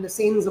and the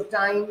Sands of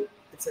Time,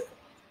 etc.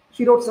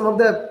 She wrote some of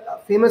the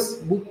famous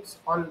books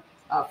on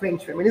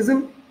French feminism,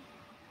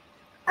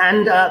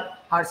 and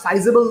her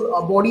sizable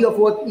body of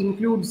work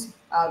includes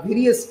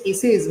various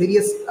essays,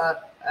 various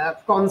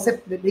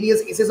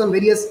essays on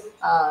various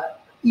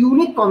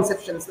unique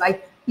conceptions like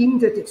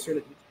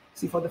intertextuality.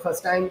 She for the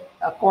first time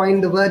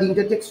coined the word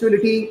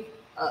intertextuality,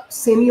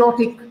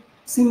 semiotic,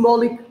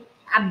 symbolic,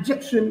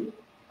 abjection.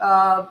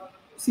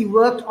 She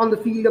worked on the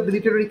field of the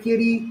literary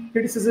theory,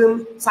 criticism,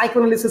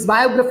 psychoanalysis,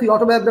 biography,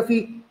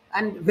 autobiography,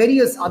 and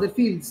various other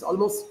fields,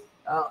 almost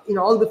in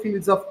all the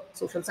fields of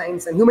social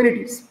science and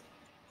humanities.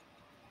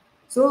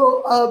 So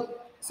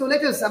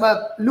let us have a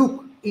look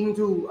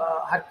into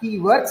her key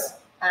works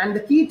and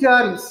the key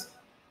terms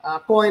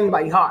coined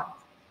by her.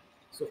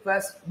 So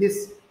first, this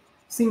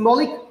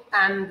symbolic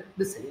and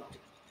the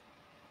semiotic.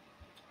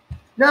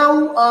 Now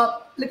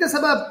let us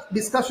have a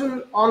discussion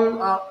on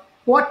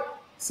what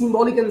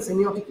symbolic and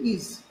semiotic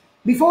is.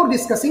 Before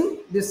discussing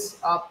this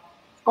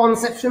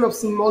conception of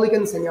symbolic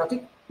and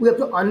semiotic, we have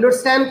to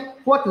understand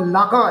what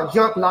Lacan,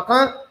 Jacques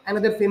Lacan,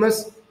 another famous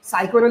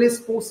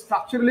psychoanalyst,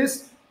 post-structuralist,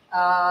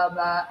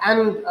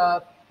 and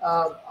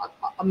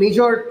a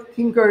major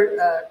thinker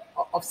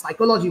of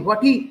psychology, what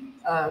he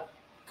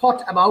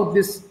thought about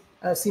this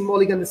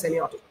symbolic and the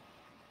semiotic.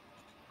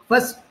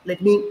 First, let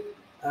me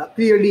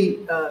clearly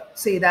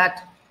say that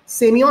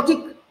semiotic,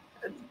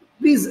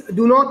 please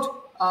do not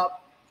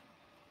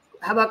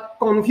have a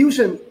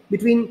confusion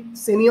between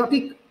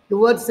semiotic, the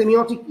word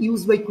semiotic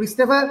used by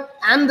Kristeva,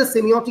 and the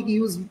semiotic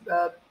used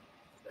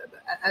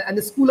and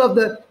the school of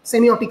the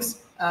semiotics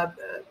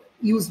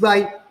used by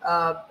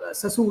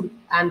Saussure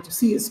and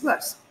C.S.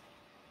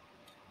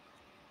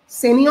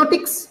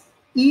 Semiotics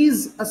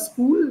is a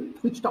school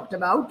which talked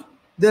about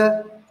the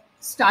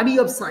study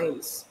of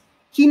science.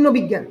 চিহ্ন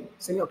বিজ্ঞান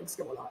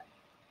সেমিওটিক্সকে বলা হয়।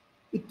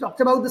 It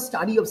talked about the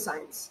study of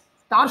science.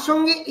 তার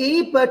সঙ্গে এই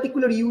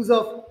particular use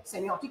of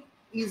semiotic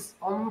is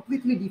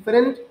completely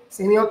different.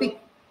 Semiotic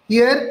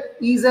here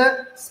is a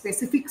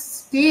specific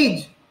stage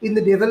in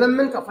the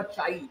development of a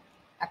child.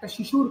 একটা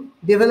শিশুর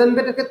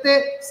ডেভেলপমেন্টের ক্ষেত্রে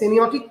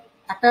সেমিওটিক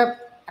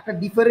একটা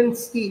different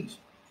stage.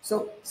 So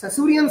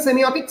Saussurean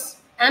semiotics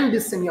and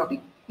this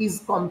semiotic is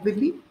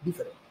completely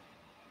different.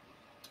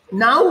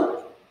 Now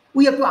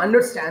we have to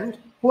understand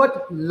what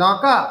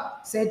Lacan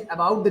said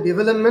about the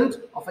development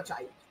of a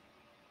child.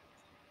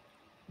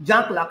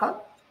 Jacques Lacan,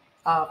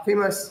 a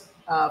famous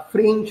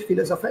French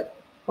philosopher,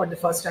 for the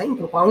first time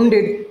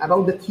propounded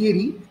about the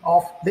theory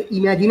of the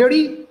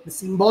imaginary, the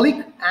symbolic,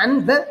 and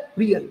the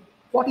real.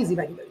 What is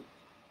imaginary?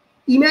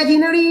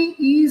 Imaginary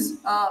is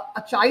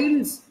a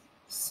child's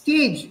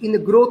stage in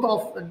the growth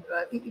of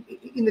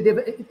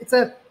it's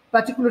a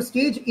particular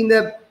stage in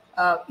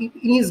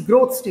his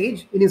growth stage,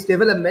 in his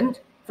development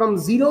from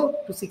 0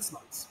 to 6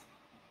 months.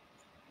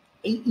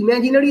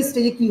 Imaginary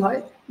stage ki hoy?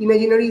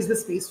 Imaginary is the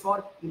space for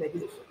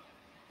imagination.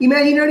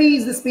 Imaginary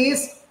is the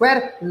space where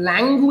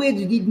language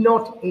did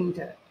not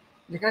enter.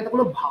 যেখানে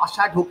কোনো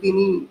ভাষা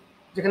ঢোকেনি,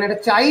 যেখানে একটা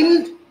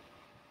child,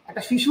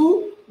 একটা শিশু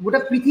গোটা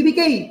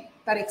পৃথিবীকেই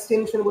তার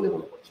এক্সটেনশন বলে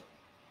মনে করছে।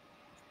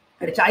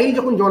 একটা চাইল্ড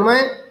যখন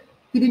জন্মায়,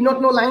 he did not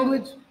know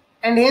language,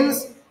 and hence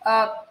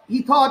he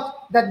thought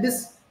that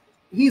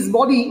his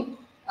body,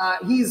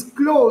 his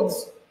clothes,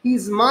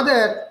 his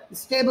mother,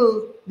 his table,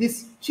 this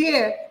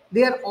chair,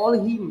 they are all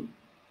him.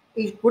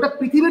 এই গোটা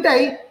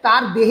পৃথিবীটাই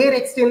তার দেহের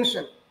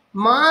এক্সটেনশন।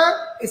 মা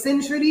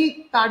essentially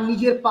তার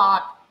নিজের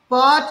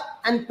part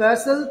and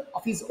parcel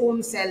of his own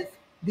self.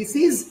 This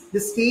is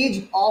the stage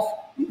of,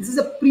 this is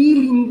a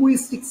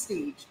pre-linguistic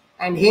stage,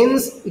 and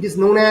hence it is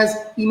known as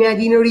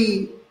imaginary,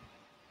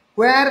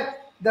 where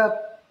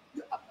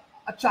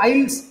a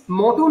child's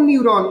motor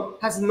neuron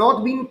has not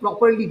been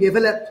properly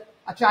developed.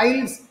 A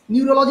child's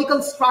neurological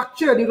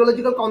structure,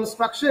 neurological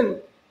construction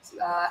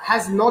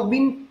has not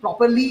been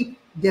properly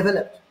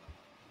developed.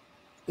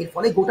 এর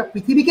ফলে গোটা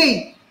পৃথিবীকেই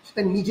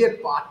সেটা নিজের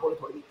part বলে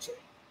ধরে নিচ্ছে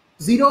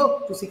 0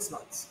 to 6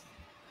 months.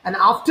 And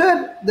after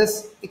this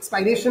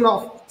expiration of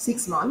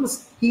 6 months,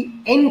 he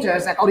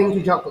enters, according to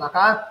Jacques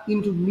Lacan,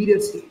 into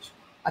middle stage.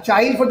 A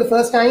child for the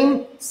first time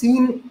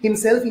seen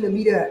himself in a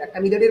mirror. একটা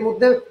মিররের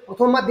মধ্যে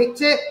প্রথমবার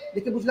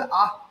দেখে বুঝলো,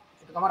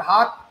 এটা আমার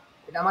হাত,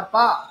 এটা আমার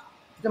পা,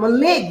 এটা আমার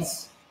legs,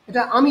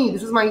 এটা আমি,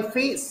 this is my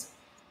face.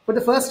 For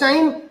the first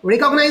time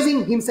recognizing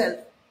himself,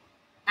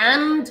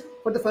 and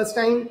for the first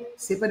time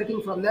separating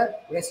from the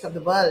rest of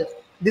the world.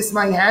 This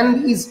my hand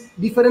is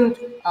different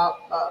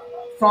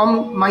from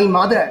my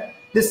mother.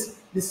 This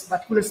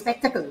particular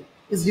spectacle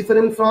is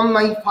different from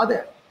my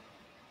father.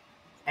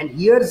 And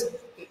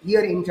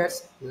here enters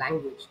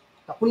language.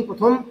 তখনই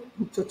প্রথম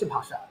উচ্চ হচ্ছে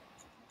ভাষা।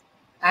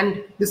 And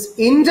this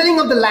entering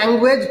of the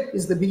language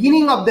is the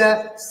beginning of the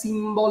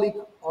symbolic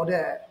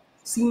order.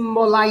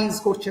 Symbolize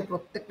করছে,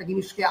 প্রত্যেকটা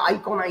জিনিসকে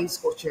আইকনাইজ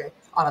করছে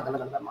আলাদা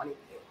আলাদা মানে।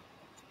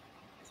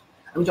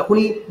 আমি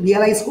যখনই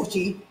রিয়েলাইজ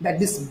করছি that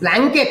this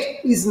blanket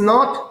is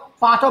not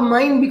part of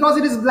mine because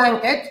it is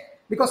blanket,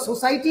 because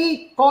society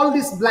call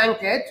this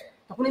blanket,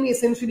 তখন আমি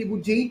essentially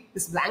বুঝছি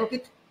this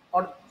blanket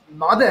or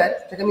mother,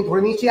 যাকে আমি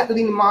ধরে নিয়েছি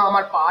এতদিন মা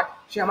আমার পার্ট,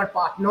 সে আমার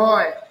পার্ট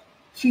নয়,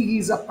 she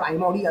is a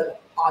primordial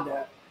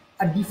other,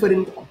 a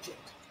different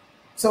object.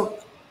 So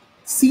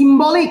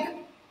symbolic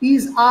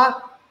is a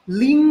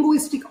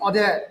linguistic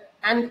order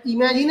and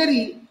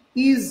imaginary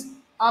is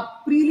a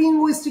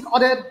pre-linguistic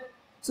order.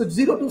 So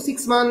 0 to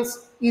 6 months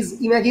is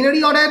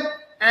imaginary order,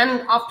 and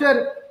after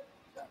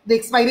the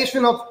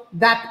expiration of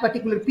that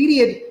particular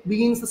period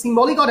begins the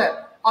symbolic order.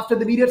 After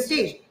the middle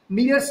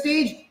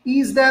stage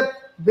is the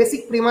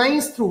basic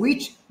premise through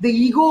which the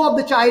ego of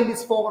the child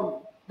is formed.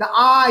 The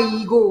I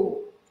ego,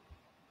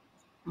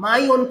 my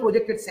own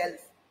projected self,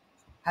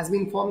 has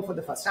been formed for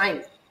the first time.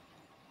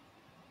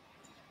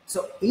 So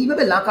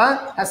এইভাবে Lacan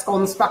has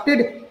constructed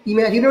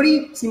imaginary,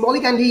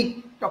 symbolic, and he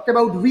talked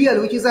about real,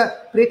 which is a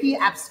pretty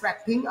abstract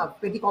thing, a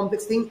pretty complex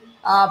thing.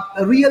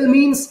 Real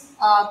means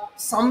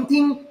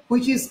something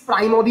which is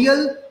primordial,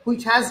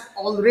 which has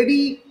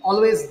already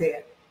always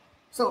there.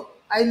 So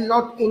I'll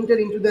not enter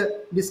into the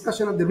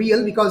discussion of the real,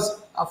 because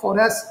for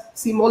us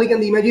symbolic and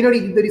the imaginary,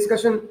 the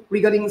discussion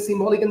regarding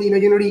symbolic and the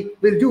imaginary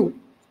will do.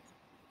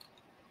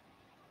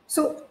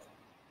 So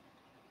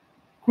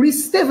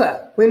Kristeva,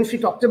 when she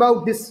talked about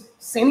this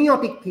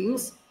semiotic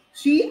things,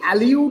 she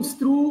alludes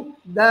through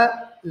the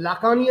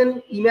Lacanian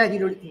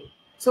imaginary thing.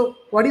 So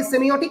what is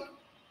semiotic?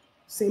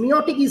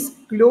 Semiotic is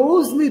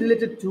closely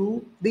related to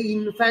the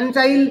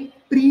infantile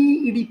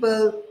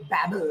pre-Oedipal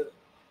babble.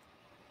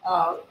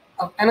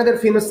 Another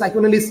famous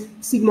psychoanalyst,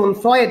 Sigmund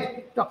Freud,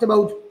 talked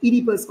about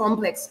Oedipus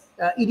complex.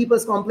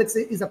 Oedipus complex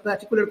is a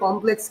particular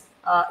complex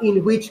in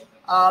which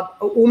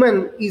a woman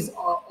is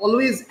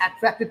always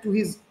attracted to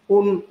his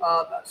own,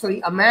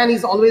 a man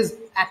is always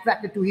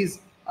attracted to his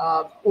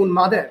own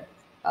mother,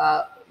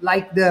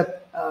 like the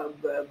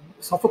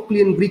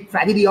Sophoclean Greek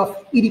tragedy of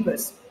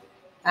Oedipus.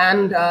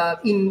 And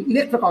in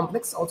Electra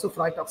complex, also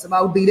Freud talks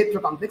about the Electra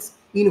complex,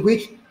 in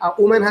which a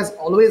woman has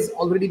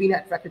already been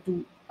attracted to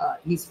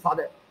his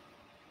father.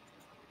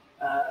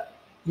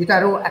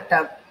 যেটারও একটা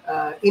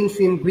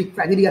ancient Greek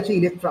tragedy আছে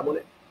Electra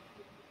বলে।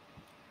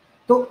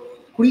 তো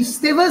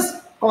Kristeva's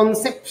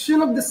conception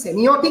of the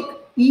semiotic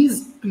is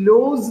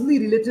closely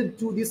related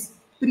to this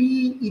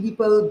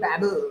pre-Oedipal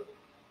babble.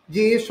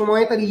 যে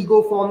সময়ে তার ego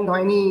form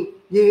হয়নি,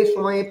 যে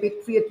সময়ে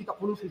পেট্রিয়ার্কি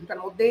তখন শিশুটার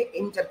মধ্যে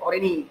এন্টার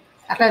করেনি,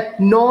 একটা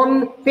নন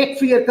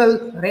পেট্রিয়ার্কাল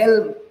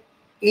রেলম,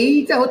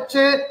 এইটা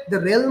হচ্ছে the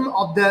realm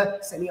of the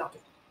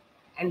semiotic.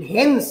 And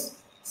hence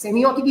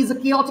semiotic is a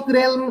chaotic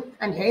realm,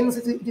 and hence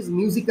it is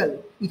musical.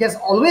 It has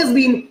always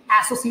been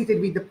associated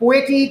with the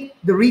poetic,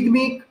 the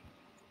rhythmic,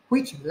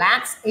 which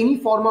lacks any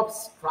form of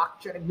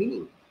structure and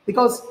meaning.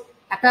 Because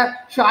একটা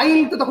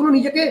child তো তখন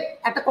নিজেকে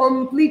একটা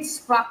complete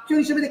structure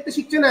হিসেবে দেখতে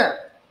শিখছে না।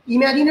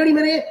 Imaginary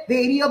মানে the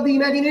area of the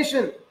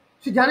imagination,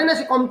 সে জানে না,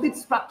 সে কমপ্লিট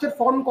স্ট্রাকচার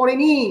ফর্ম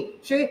করেনি।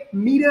 সে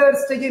মিরর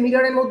স্টেজে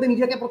মিররের মধ্যে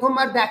নিজেকে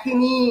প্রথমবার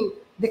দেখেনি,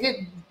 দেখে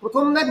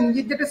প্রথমবার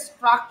নিজের যে একটা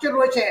স্ট্রাকচার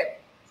রয়েছে,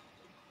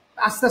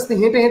 আস্তে আস্তে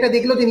হেঁটে হেঁটে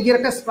দেখলো যে নিজের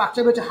একটা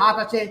স্ট্রাকচার রয়েছে, হাত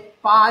আছে,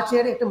 পা আছে,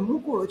 একটা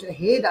মুখও রয়েছে,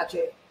 হেড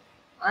আছে।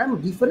 I am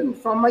different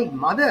from my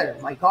mother,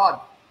 my god.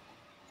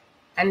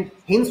 And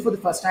hence for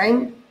the first time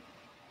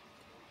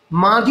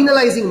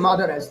marginalizing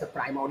mother as the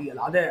primordial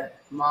other,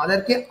 mother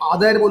ke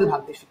other bole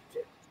bhabte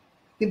shikche.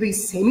 Kintu ei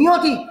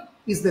semiotic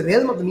is the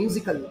realm of the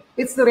musical,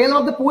 it's the realm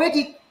of the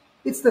poetic,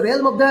 it's the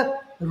realm of the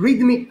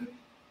rhythmic,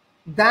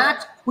 that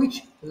which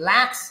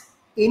lacks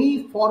any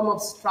form of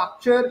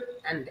structure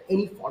and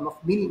any form of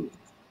meaning.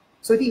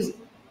 So it is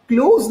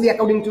closely,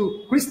 according to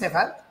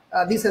Kristeva,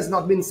 this has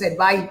not been said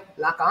by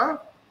Lacan,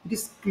 it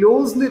is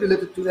closely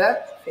related to the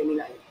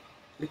feminine,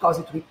 because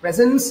it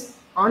represents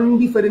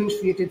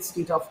undifferentiated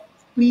state of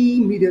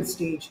pre-middle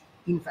stage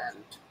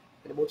infant.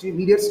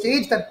 Middle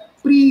stage, that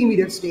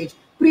pre-middle stage,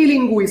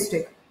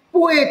 pre-linguistic,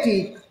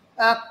 poetic,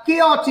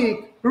 chaotic,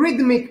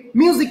 rhythmic,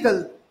 musical,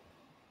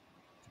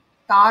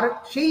 তার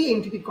সেই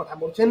এন্টিটির কথা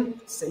বলছেন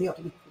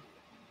semiotic.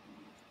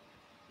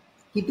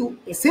 কিন্তু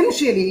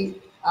essentially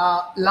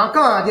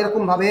লাকা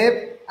যেরকম ভাবে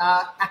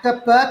একটা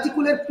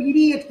particular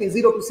পিরিয়ডকে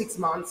 0 to 6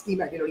 months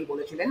imaginary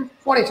বলেছিলেন,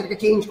 পরে সেটাকে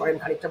চেঞ্জ করেন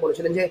খানিকটা,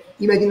 বলেছিলেন যে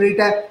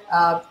ইমাজিনারিটা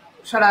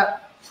সারা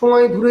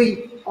সময় ধরেই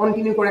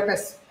কন্টিনিউ করে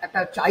একটা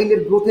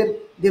চাইল্ডের গ্রোথের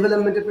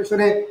ডেভেলপমেন্টের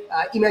পেছনে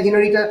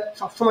ইমাজিনারিটা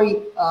সবসময়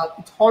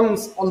ইট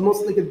horns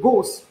almost like a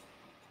ghost.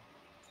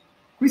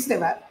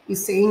 Kristeva is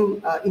saying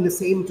in the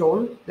same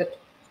tone that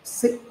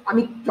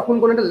আমি যখন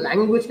কোনো একটা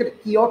ল্যাঙ্গুয়েজকে একটা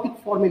কিওটিক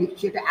ফর্মে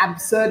লিখছি, একটা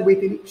অ্যাবসার্ড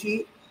ওয়েতে লিখছি,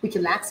 which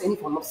lacks any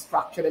form of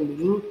structure and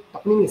meaning,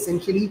 তখন আমি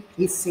essentially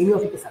এই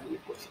semiotic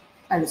সাবমিট করছি।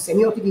 And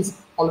semiotic is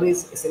always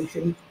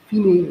essentially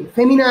female,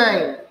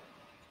 feminine.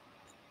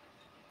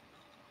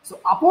 So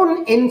upon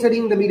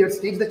entering the middle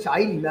stage, the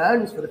child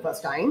learns for the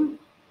first time,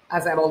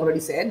 as I've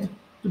already said,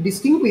 to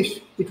distinguish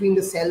between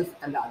the self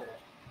and the other,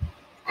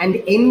 and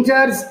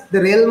enters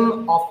the realm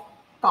of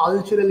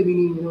cultural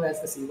meaning known as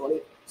the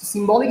symbolic. So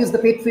symbolic is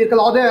the patriarchal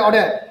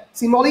order.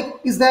 Symbolic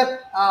is the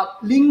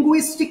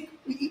linguistic,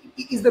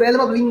 is the realm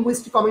of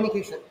linguistic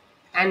communication,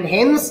 and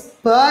hence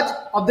part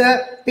of the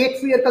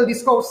patriarchal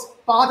discourse,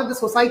 part of the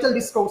societal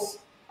discourse,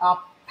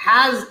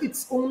 has its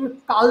own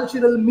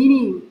cultural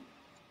meaning.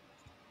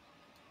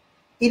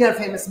 In her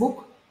famous book,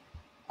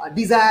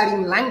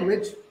 Desiring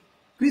Language,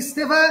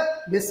 Kristeva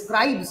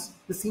describes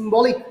the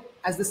symbolic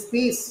as the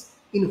space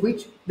in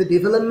which the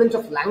development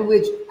of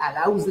language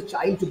allows the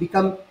child to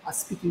become a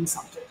speaking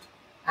subject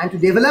and to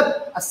develop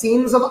a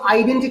sense of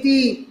identity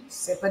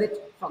separate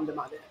from the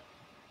mother.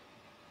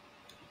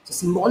 So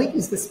symbolic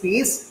is the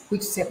space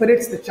which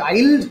separates the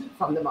child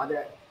from the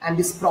mother, and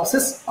this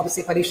process of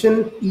separation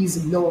is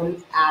known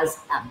as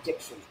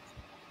abjection.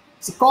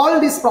 So call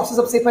this process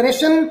of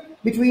separation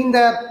between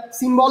the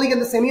symbolic and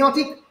the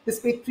semiotic, this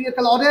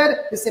patriarchal order,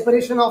 the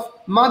separation of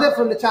mother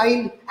from the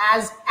child,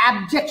 as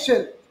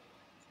abjection,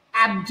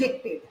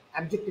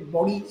 abjected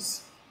bodies,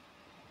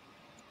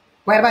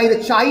 whereby the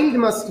child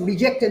must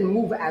reject and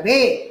move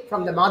away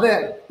from the mother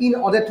in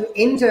order to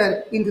enter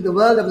into the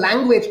world of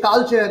language,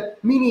 culture,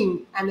 meaning,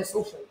 and the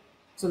social.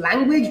 So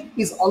language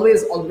is always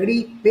already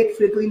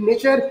patriarchal in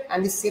nature, and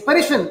the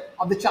separation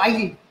of the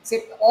child,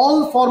 all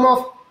form of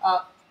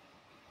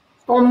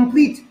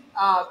complete,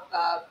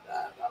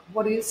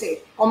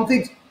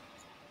 complete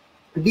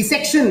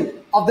dissection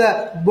of the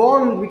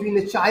bond between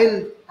the child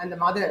and the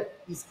mother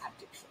is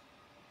abjection.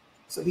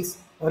 So this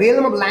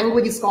realm of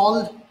language is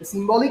called the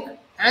symbolic,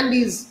 and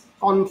is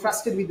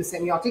contrasted with the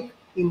semiotic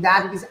in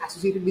that it is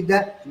associated with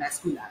the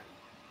masculine,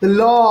 the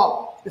law,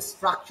 the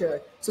structure.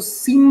 So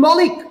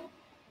symbolic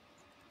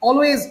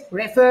always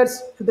refers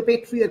to the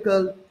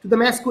patriarchal, to the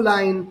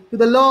masculine, to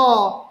the law,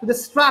 to the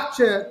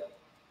structure,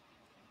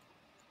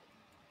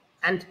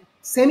 and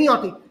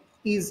semiotic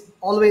is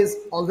always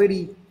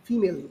already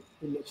female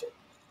in nature,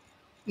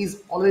 is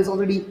always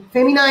already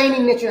feminine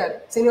in nature.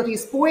 Semiotic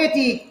is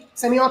poetic,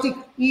 semiotic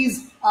is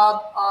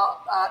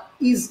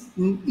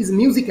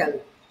musical,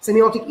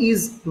 semiotic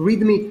is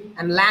rhythmic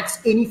and lacks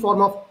any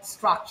form of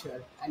structure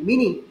and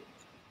meaning.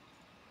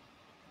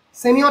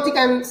 Semiotic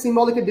and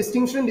symbolic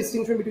distinction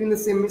between the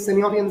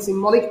semiotic and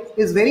symbolic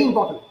is very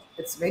important.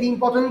 It's very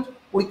important.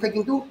 পরীক্ষা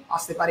কিন্তু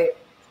আসতে পারে।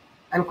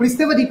 And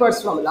Kristeva differs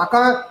from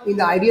Lacan in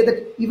the idea that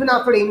even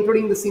after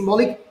entering the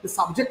symbolic, the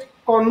subject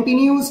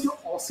continues to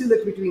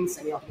oscillate between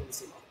semiotic and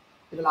symbolic.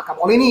 কিন্তু Lacan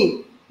বলেনি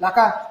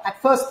Laka at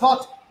first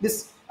thought this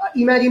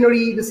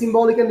imaginary, the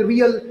symbolic and the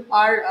real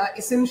are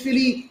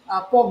essentially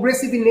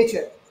progressive in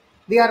nature.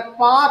 They are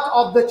part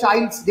of the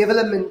child's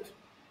development.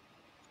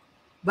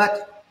 But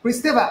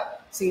Kristeva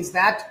says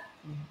that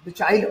the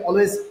child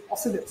always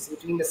oscillates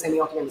between the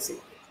semiotic and the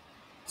symbolic.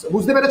 So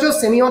বুঝতে পেরেছো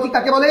semiotic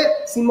কাকে বলে,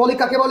 symbolic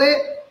কাকে বলে?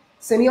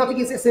 Semiotic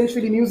is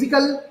essentially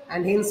musical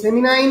and hence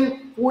feminine,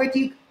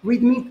 poetic,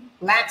 rhythmic,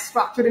 lacks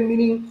structure and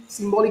meaning.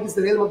 Symbolic is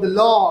the realm of the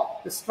law,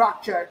 the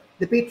structure,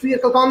 the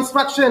patriarchal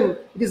construction.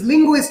 It is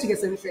linguistic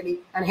essentially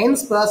and hence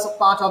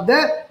part of the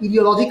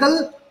ideological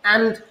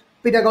and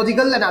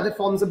pedagogical and other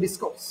forms of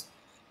discourse.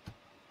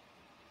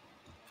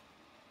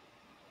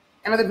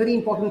 Another very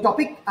important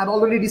topic, I've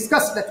already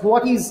discussed that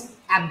what is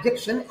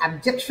abjection.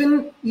 Abjection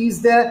is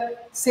the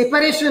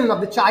separation of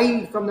the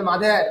child from the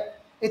mother.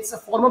 It's a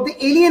form of the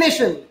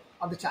alienation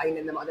of the child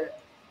and the mother.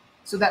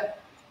 So that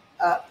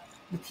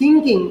the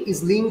thinking is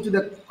linked to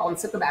the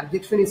concept of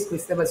abjection is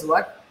Kristeva's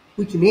work,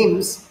 which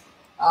names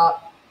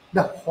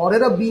the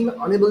horror of being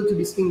unable to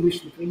distinguish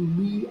between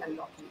me and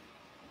not me.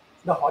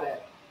 The horror.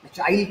 The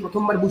child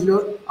প্রথমবার বুঝলো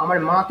আমার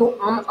মা তো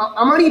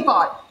আমারই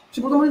part. সে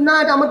প্রথম বলল না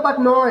এটা আমার part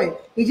নয়।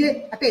 এই যে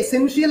একটা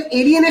essential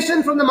alienation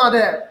from the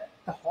mother,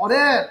 the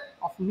horror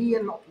of me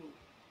and not me,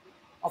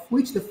 of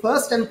which the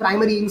first and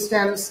primary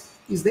instance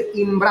is the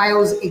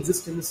embryo's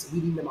existence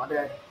within the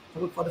mother.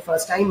 For the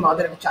first time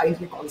mother and child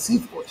K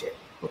conceive করছে,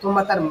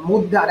 প্রথমবার তার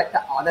মধ্যে আর একটা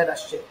other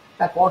আসছে,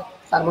 তারপর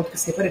তার মধ্যে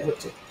separate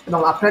হচ্ছে এবং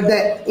after the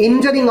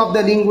entering of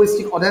the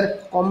linguistic other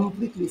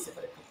completely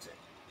separate হচ্ছে।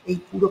 এই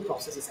পুরো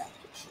process is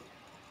abjection.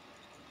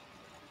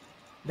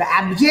 The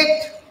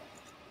abject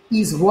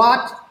is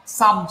what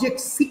subject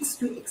seeks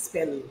to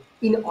expel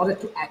in order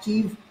to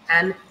achieve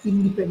an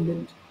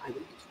independent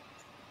identity.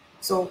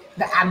 So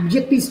the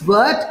abject is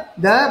what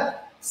the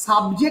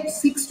subject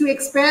seeks to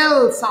expel.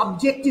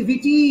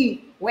 Subjectivity,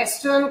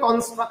 Western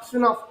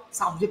construction of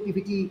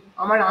subjectivity.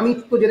 আমার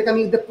আমিত্ব যেটাকে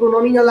আমি the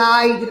pronominal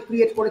I যেটা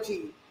create করেছি,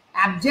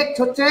 abject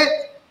হচ্ছে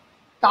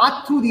তার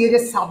through দিয়ে যে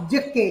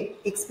সাবজেক্টকে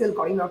expel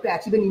করে in order to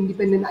achieve an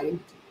independent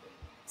identity.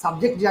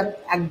 Subject যে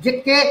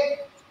অবজেক্টকে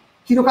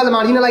চিরকাল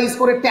মার্জিনালাইজ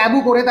করে ট্যাবু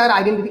করে তার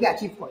আইডেন্টিটিকে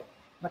অ্যাচিভ করে,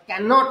 but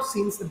cannot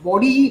since the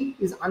body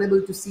is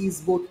unable to seize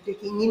both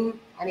taking in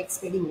and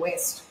expelling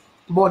waste,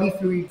 body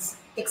fluids,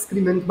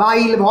 excrement,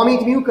 bile,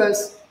 vomit, mucus,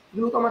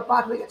 এগুলো তো আমার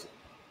part হয়ে গেছে।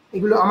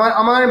 এগুলো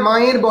আমার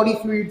মায়ের বডি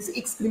ফ্লুইডস,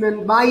 এক্সক্রিমেন্ট,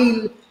 বাইল,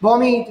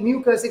 ভমিট,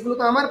 মিউকাস এগুলো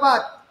তো আমার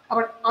পার্ট।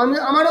 আবার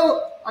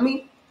আমি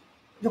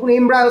যখন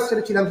এমব্রায়ো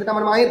স্টেজে ছিলাম সেটা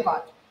আমার মায়ের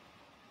পার্ট।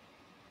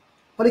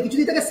 ফলে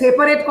কিছুতেই তাকে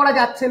সেপারেট করা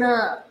যাচ্ছে না,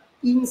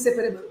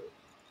 inseparable.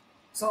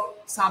 So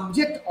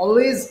subject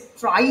always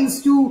tries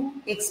to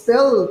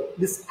expel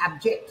this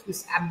abject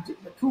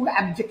through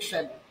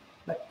abjection,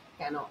 but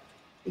cannot.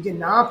 এই যে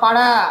না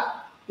পারা,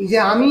 এই যে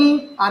আমি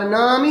আর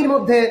না আমির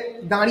মধ্যে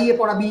দাঁড়িয়ে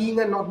পড়া, বিইং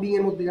আর নট বিইং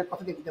এর মধ্যে যার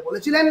কথা দিতে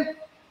বলেছিলেন,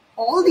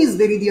 all these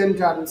Viridian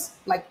terms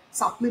like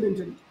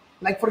supplementary,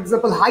 like for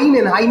example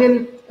hymen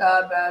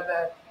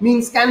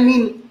can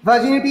mean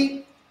virginity,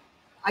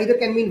 either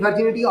can mean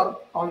virginity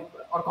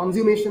or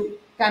consummation,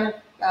 can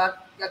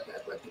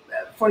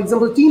for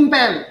example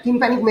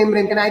tympanic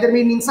membrane can either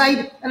mean inside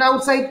and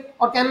outside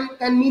or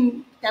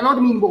cannot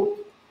mean both.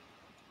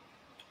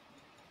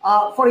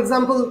 For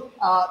example,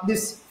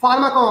 this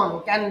pharmacon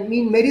can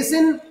mean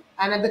medicine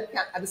and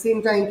at the same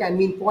time can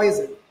mean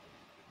poison.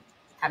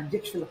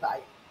 Abjection of the I,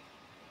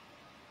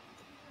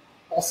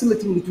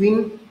 oscillating between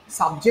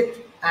subject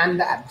and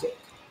the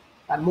abject.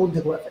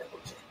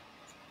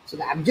 So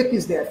the abject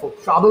is therefore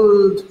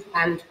troubled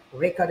and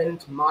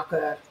recurrent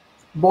marker,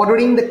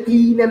 bordering the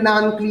clean and the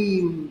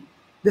unclean,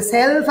 the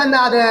self and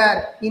the other,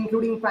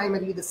 including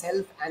primarily the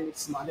self and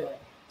its mother.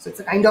 So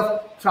it's a kind of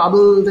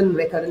troubled and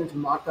recurrent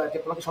marker যে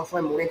তোমাকে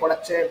সবসময় মনে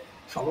করাচ্ছে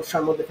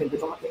সমস্যার মধ্যে ফেলবে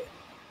তোমাকে।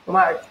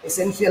 তোমার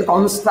essential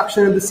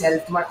construction of the self,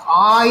 তোমার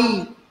আই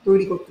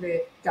তৈরি করতে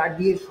যার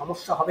দিয়ে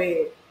সমস্যা হবে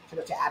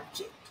সেটা হচ্ছে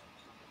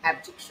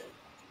abjection.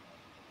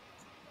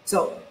 So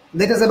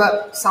let us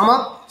sum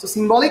up. So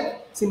symbolic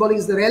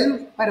is the realm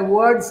where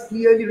words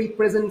clearly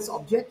represents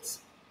objects,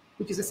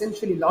 which is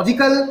essentially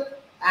logical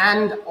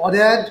and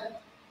ordered.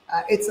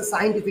 It's a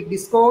scientific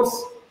discourse.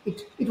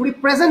 It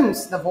represents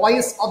the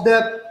voice of the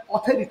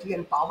authority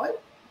and power,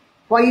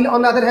 while on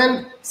the other hand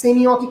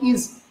semiotic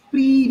is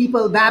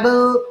pre-ripple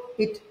babble.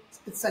 It's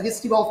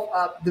suggestive of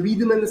the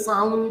rhythm and the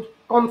sound,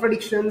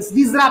 contradictions,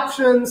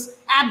 disruptions,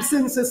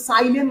 absences,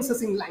 silences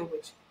in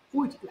language,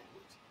 poetic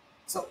language.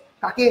 So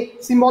kake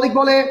symbolic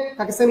bole,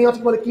 kake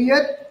semiotic bole, clear,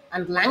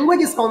 and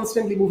language is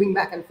constantly moving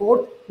back and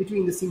forth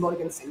between the symbolic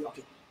and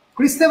semiotic.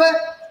 Kristeva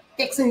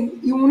takes a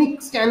unique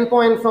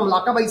standpoint from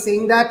Laka by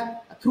saying that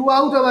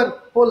throughout our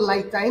whole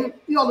lifetime,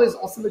 we always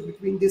oscillate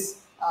between this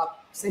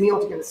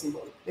semiotic and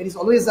symbolic. There is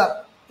always a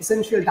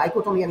essential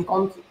dichotomy and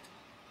conflict.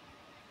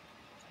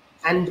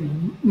 And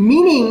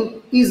meaning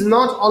is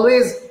not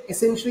always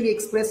essentially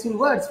expressed in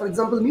words. For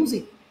example,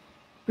 music.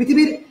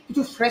 পৃথিবীর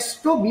কিছু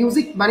শ্রেষ্ঠ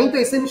music মানেই তো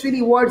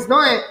essentially ওয়ার্ডস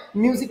নয়,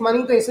 music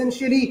মানেই তো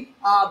essentially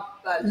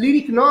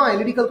lyric নয়,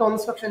 lyrical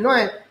construction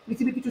নয়।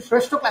 পৃথিবীর কিছু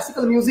শ্রেষ্ঠ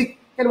ক্লাসিক্যাল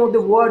মিউজিকের মধ্যে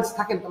ওয়ার্ডস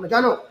থাকেন, তোমরা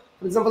জানো।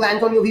 For example,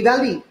 Antonio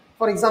Vivaldi,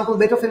 for example,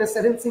 Beethoven's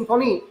 7th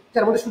Symphony,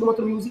 যার মধ্যে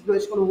শুধুমাত্র মিউজিক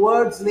রয়েছে, কোনো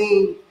ওয়ার্ডস নেই,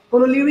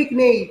 কোনো লিরিক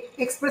নেই,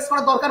 এক্সপ্রেস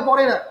করার দরকার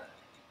পড়ে না।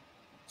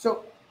 So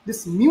this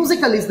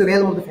musical is the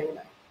realm of the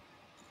feminine.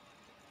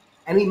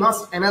 And we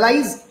must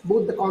analyze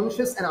both the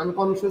conscious and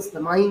unconscious,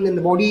 the mind and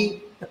the body,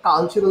 the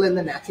cultural and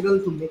the natural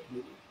to make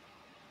meaning.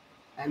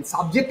 And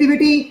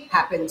subjectivity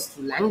happens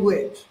through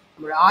language.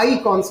 I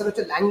consider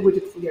language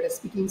through a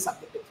speaking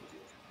subjectivity.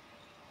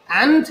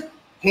 And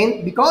hence,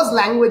 because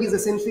language is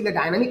essentially a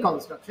dynamic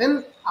construction,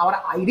 our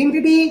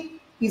identity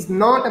is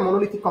not a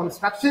monolithic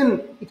construction.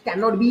 It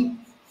cannot be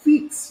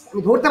fixed.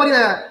 আমি ধরতে পারি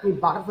না, আমি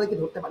বাটারফ্লাইকে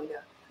ধরতে পারি না।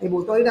 আমি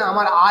বলতে পারি না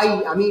আমার আই,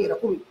 আমি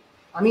এরকমই,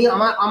 আমি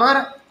আমার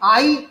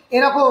আই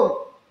এরকম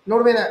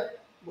নড়বে না।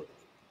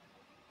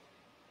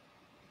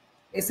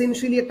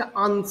 এসেনশিয়ালি একটা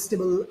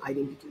আনস্টেবল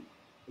আইডেন্টিটি,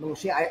 এবং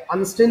সেই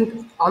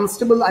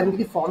আনস্টেবল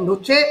আইডেন্টিটি ফর্ম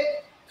হচ্ছে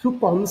through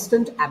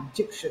constant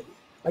অ্যাবজেকশন,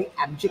 by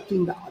অ্যাবজেক্টিং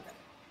the other.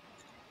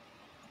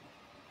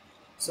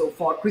 So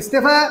for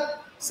Kristeva,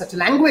 such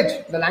language,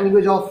 the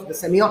language of the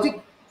semiotic,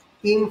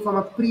 came from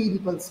a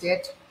pre-Oedipal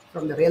state,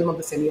 from the realm of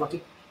the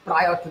semiotic,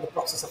 prior to the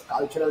process of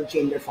cultural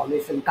gender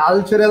formation.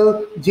 Cultural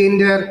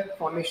gender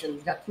formation,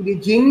 that through the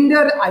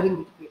gender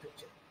identity create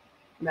হচ্ছে।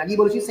 আমি আগেই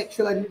বলেছি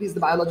sexual identity is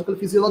the biological,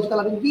 physiological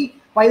identity,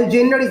 while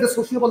gender is the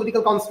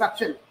socio-political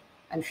construction.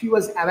 And she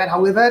was aware,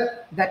 however,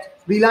 that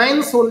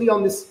reliance solely on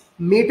this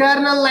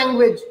maternal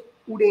language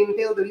would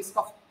entail the risk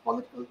of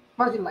political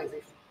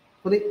marginalization.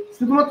 ফলে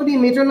শুধুমাত্র এই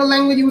মেটারনাল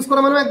language use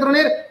করা মানে এক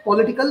ধরনের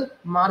political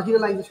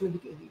মার্জিনালাইজেশনের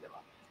দিকে এগিয়ে যাওয়া।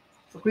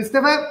 So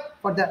ক্রিস্টেভা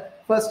for the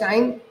first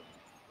time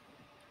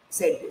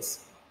said this.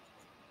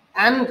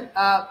 And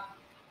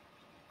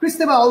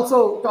Kristeva also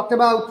talked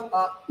about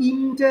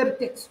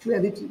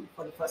intertextuality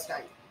for the first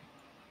time.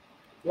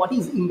 What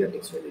is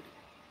intertextuality?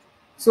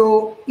 So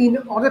in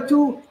order to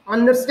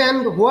understand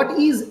what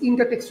is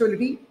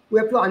intertextuality, we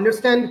have to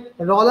understand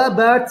Rolla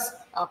Barthes'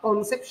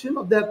 conception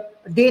of the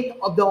death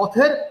of the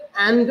author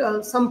and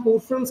some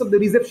portions of the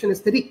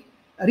receptionist theory,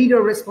 reader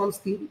response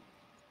theory.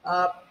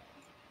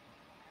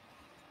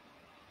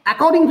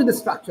 According to the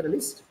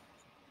structuralist,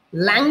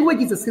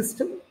 language is a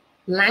system.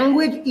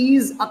 Language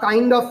is a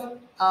kind of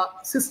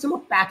system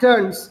of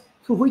patterns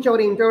through which our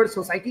entire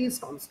society is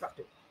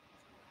constructed.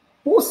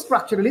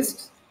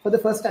 Post-structuralists, for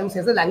the first time,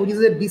 says that language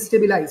is a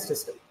destabilized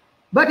system,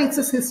 but it's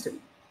a system.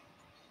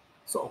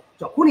 So,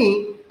 যখনই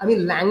আমি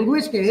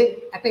ল্যাঙ্গুয়েজকে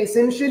একটা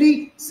essentially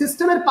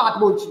সিস্টেমের part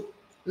বলছি,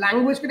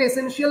 ল্যাঙ্গুয়েজকে একটা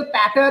essential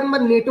pattern বা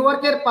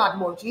নেটওয়ার্কের part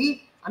বলছি,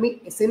 আমি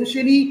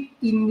এসেনশিয়ালি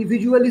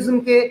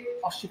ইন্ডিভিজুয়ালিজমকে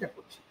অস্বীকার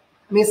করছি।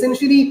 আমি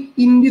essentially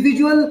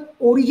individual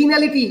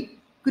originality,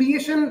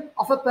 creation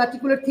of a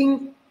particular thing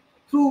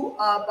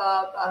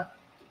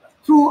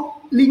through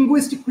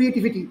linguistic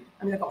creativity,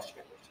 আমি তাকে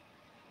অস্বীকার করছি।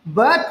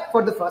 But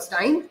for the first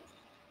time,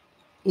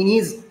 in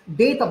his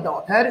Death of the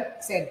Author,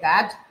 said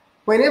that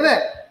whenever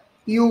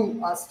you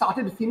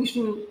started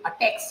finishing a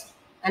text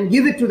and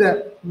give it to the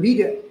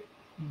reader,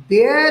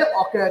 there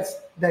occurs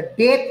the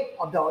death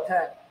of the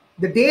author.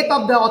 The death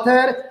of the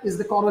author is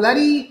the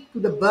corollary to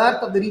the birth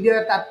of the reader.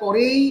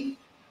 তারপরেই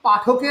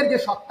পাঠকের যে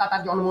সত্তা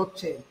তার জন্ম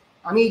হচ্ছে।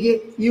 আমি যে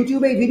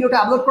ইউটিউবে এই ভিডিওটা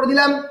আপলোড করে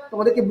দিলাম,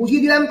 তোমাদেরকে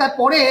বুঝিয়ে দিলাম,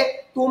 তারপরে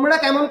তোমরা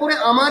কেমন করে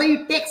আমার এই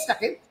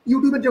টেক্সটটাকে,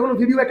 ইউটিউবের যখন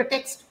ভিডিও একটা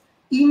টেক্সট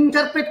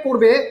ইন্টারপ্রেট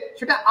করবে,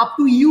 সেটা আপ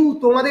টু ইউ,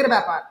 তোমাদের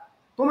ব্যাপার।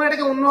 তোমরা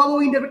এটাকে অন্যভাবেও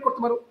ইন্টারপ্রেট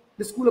করতে পারো।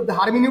 দ্য স্কুল অফ দ্য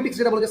হারমিনিউটিক্স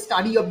যেটা বলে,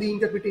 স্টাডি অফ দ্য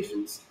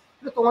ইন্টারপ্রিটেশনস,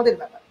 এটা তোমাদের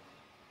ব্যাপার।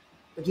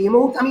 যে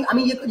মুহূর্তে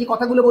আমি যে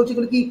কথাগুলো বলছি,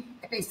 এগুলো কি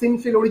একটা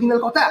এসেনশিয়াল অরিজিনাল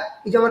কথা?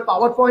 এই যে আমার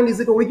power point, is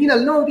it original?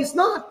 No, it is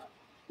not.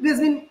 It has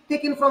been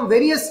taken from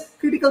various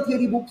critical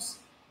theory books.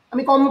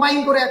 আমি কম্বাইন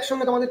করে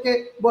একসঙ্গে তোমাদেরকে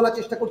বলার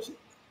চেষ্টা করছি।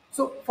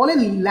 সো ফলে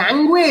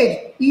language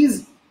is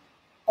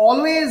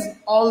always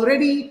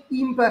already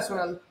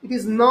impersonal, it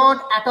is not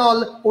at all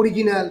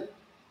original.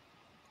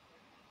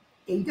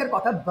 এইটার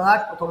কথা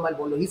বার্ট প্রথমবার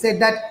বললো। He said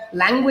that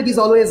language is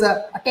always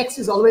a text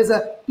is always a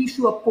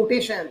tissue of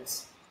quotations.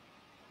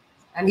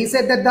 And he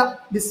said that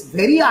this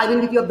very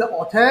identity of the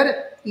author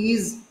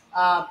is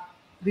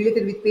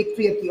related with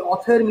patriarchy.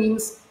 Author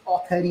means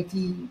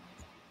authority.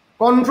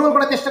 Control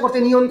করার চেষ্টা করছে,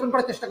 নিয়ন্ত্রণ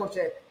করার চেষ্টা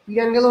করছে।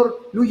 পিরাঙ্গেলোর,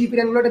 Luigi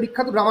পিরাঙ্গেলোর একটা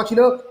বিখ্যাত drama ছিল,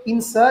 in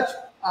search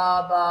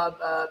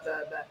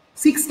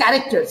 6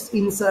 characters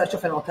in search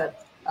of an author.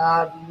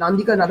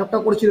 Nandika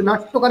নাটকটাও করেছিল,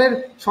 নাট্যকারের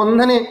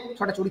সন্ধানে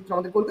 6টা চরিত্র।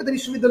 আমাদের কলকাতা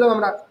বিশ্ববিদ্যালয়ে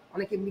আমরা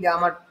অনেকে মিলে,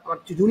 আমার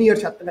জুনিয়র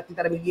ছাত্রছাত্রী,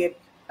 তারা মিলিয়ে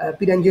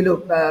পিরাঞ্জেলো,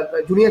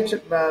 জুনিয়র,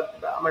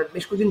 আমার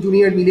বেশ কয়েকজন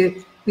জুনিয়র মিলে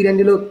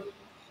পিরাঞ্জেলো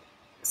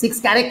 6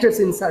 characters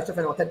in search of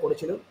an author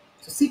করেছিল।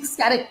 So 6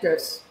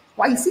 characters,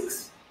 Y 6?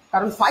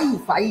 কারণ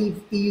 5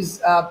 is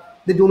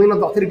the domain of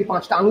the authority.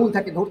 5টা আঙুল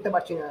থাকে, ধরতে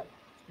পারছি না,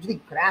 যদি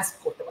গ্রাস্প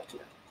করতে পারছি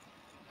না।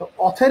 তো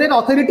অথরের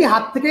অথরিটি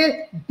হাত থেকে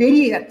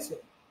বেরিয়ে যাচ্ছে,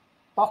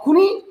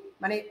 তখনই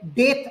মানে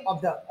ডেথ অফ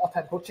দ্য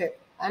অথর ঘটছে।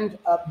 And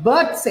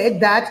Barth said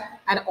that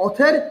an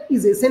author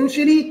is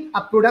essentially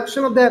a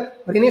production of the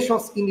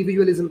Renaissance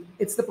individualism.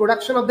 It's the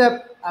production of the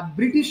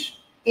British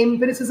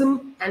empiricism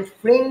and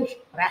French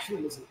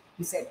rationalism,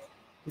 he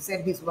said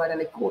this word, and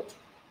I quote.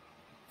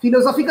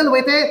 Philosophical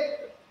way,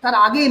 তার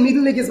আগে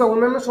middle edges বা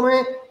অন্যান্য সময়ে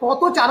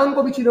কত চারণ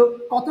কবি ছিল,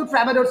 কত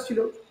ট্রাভেলার্স ছিল,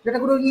 যেটা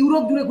পুরো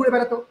ইউরোপ জুড়ে ঘুরে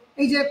বেড়াতো।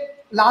 এই যে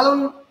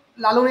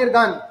লালনের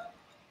গান,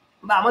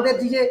 বা আমাদের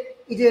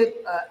এই যে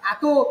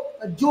এত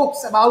জোকস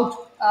অ্যাবাউট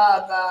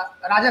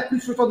রাজা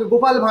কৃষ্ণচন্দ্র,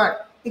 গোপাল ভাঁড়,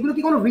 এগুলো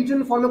কি কোনো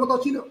রিটেন ফর্মে কোথাও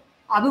ছিল?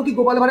 আদৌ কি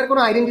গোপাল ভাঁড়ের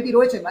কোনো আইডেন্টিটি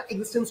রয়েছে বা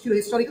এক্সিস্টেন্স ছিল,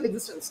 হিস্টোরিক্যাল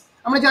এক্সিস্টেন্স?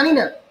 আমরা জানি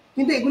না।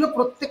 কিন্তু এগুলো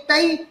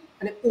প্রত্যেকটাই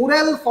মানে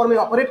ওরাল ফর্মে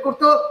অপারেট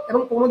করতো,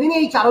 এবং কোনোদিনই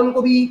এই চারণ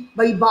কবি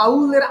বা এই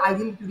বাউলের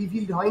আইডেন্টিটি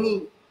রিভিলড হয়নি,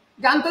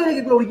 জানতেই না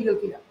এগুলো অরিজিনাল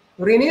কিনা।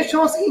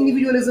 রেনেসাঁস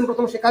ইন্ডিভিজুয়ালিজম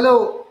প্রথম শেখালো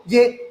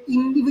যে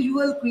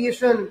individual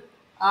creation,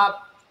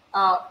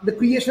 the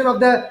creation of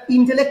the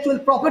intellectual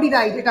property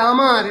right, এটা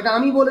আমার, এটা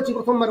আমি বলেছি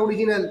প্রথমবার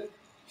অরিজিনাল,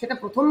 সেটা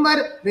প্রথমবার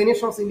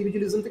রেনেসাঁস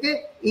ইন্ডিভিজুয়ালিজম থেকে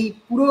এই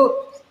পুরো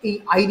এই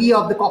idea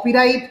of the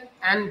copyright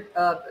and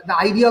the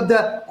idea of the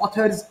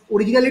authors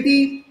originality,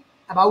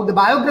 about the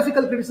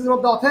biographical criticism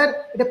of the author,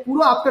 এটা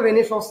পুরো আফটার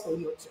রেনেসাঁস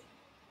তৈরি হচ্ছে।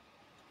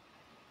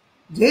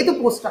 যেহেতু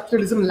পোস্ট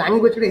স্ট্রাকচারালিজম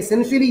ল্যাঙ্গুয়েজটা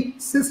এসেন্সিয়ালি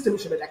সিস্টেম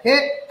হিসেবে দেখে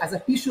as a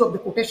tissue of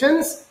the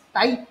quotations,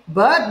 তাই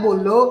বার্ড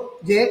বললো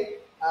যে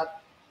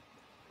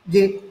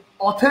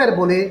অথার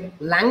বলে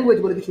ল্যাঙ্গুয়েজ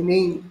বলে কিছু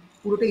নেই,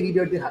 পুরোটাই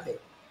রিডারদের হাতে।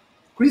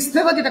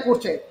 ক্রিস্টেভা যেটা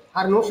করছে,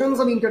 হার নোশনস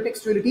অফ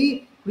ইন্টারটেক্সচুয়ালিটি,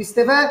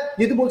 ক্রিস্টেভা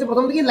যেহেতু বলছে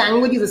প্রথম থেকে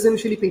language is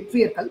essentially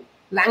patriarchal,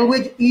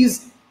 language is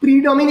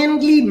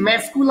predominantly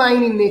masculine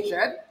in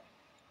nature,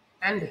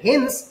 and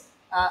hence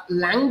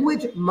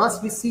language must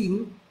be seen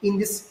in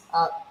this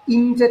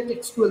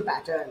intertextual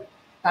pattern.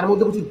 তার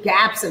মধ্যে কিছু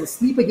gaps and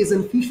slippages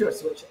and fissures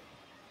রয়েছে।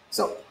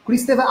 So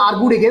Kristeva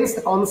argued against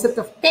the concept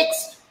of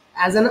text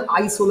as an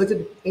isolated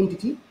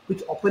entity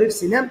which operates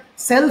in a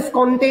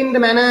self-contained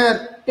manner.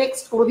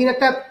 Text কোনোদিন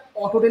একটা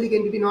autotelic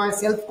entity নয়,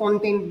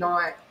 self-contained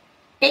নয়।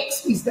 Text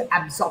is the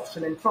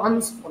absorption and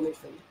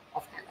transformation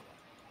of another.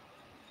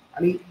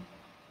 আমি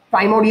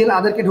প্রাইমোরিয়াল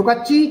আদারকে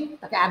ঢোকাচ্ছি,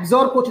 তাকে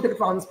absorb করছি, তাকে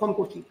transform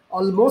করছি,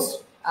 almost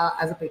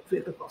as a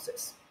patriarchal process.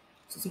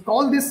 So C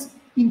call this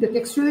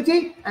ইন্টারটেক্সচুয়ালিটি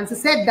and she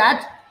said that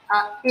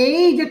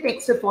এই যে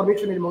টেক্সটের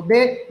ফরমেশনের মধ্যে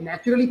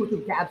ন্যাচারালি প্রচুর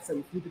গ্যাপস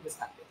অ্যান্ড স্লিপেজেস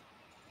থাকবে।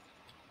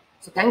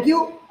 So thank you.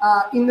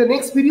 In the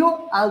next video,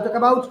 I'll talk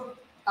about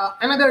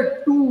another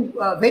two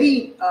very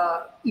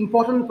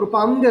important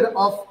propounder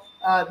of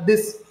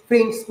this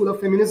French school of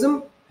feminism,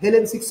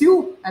 Hélène Cixous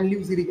and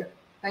Luce.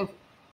 Thank you.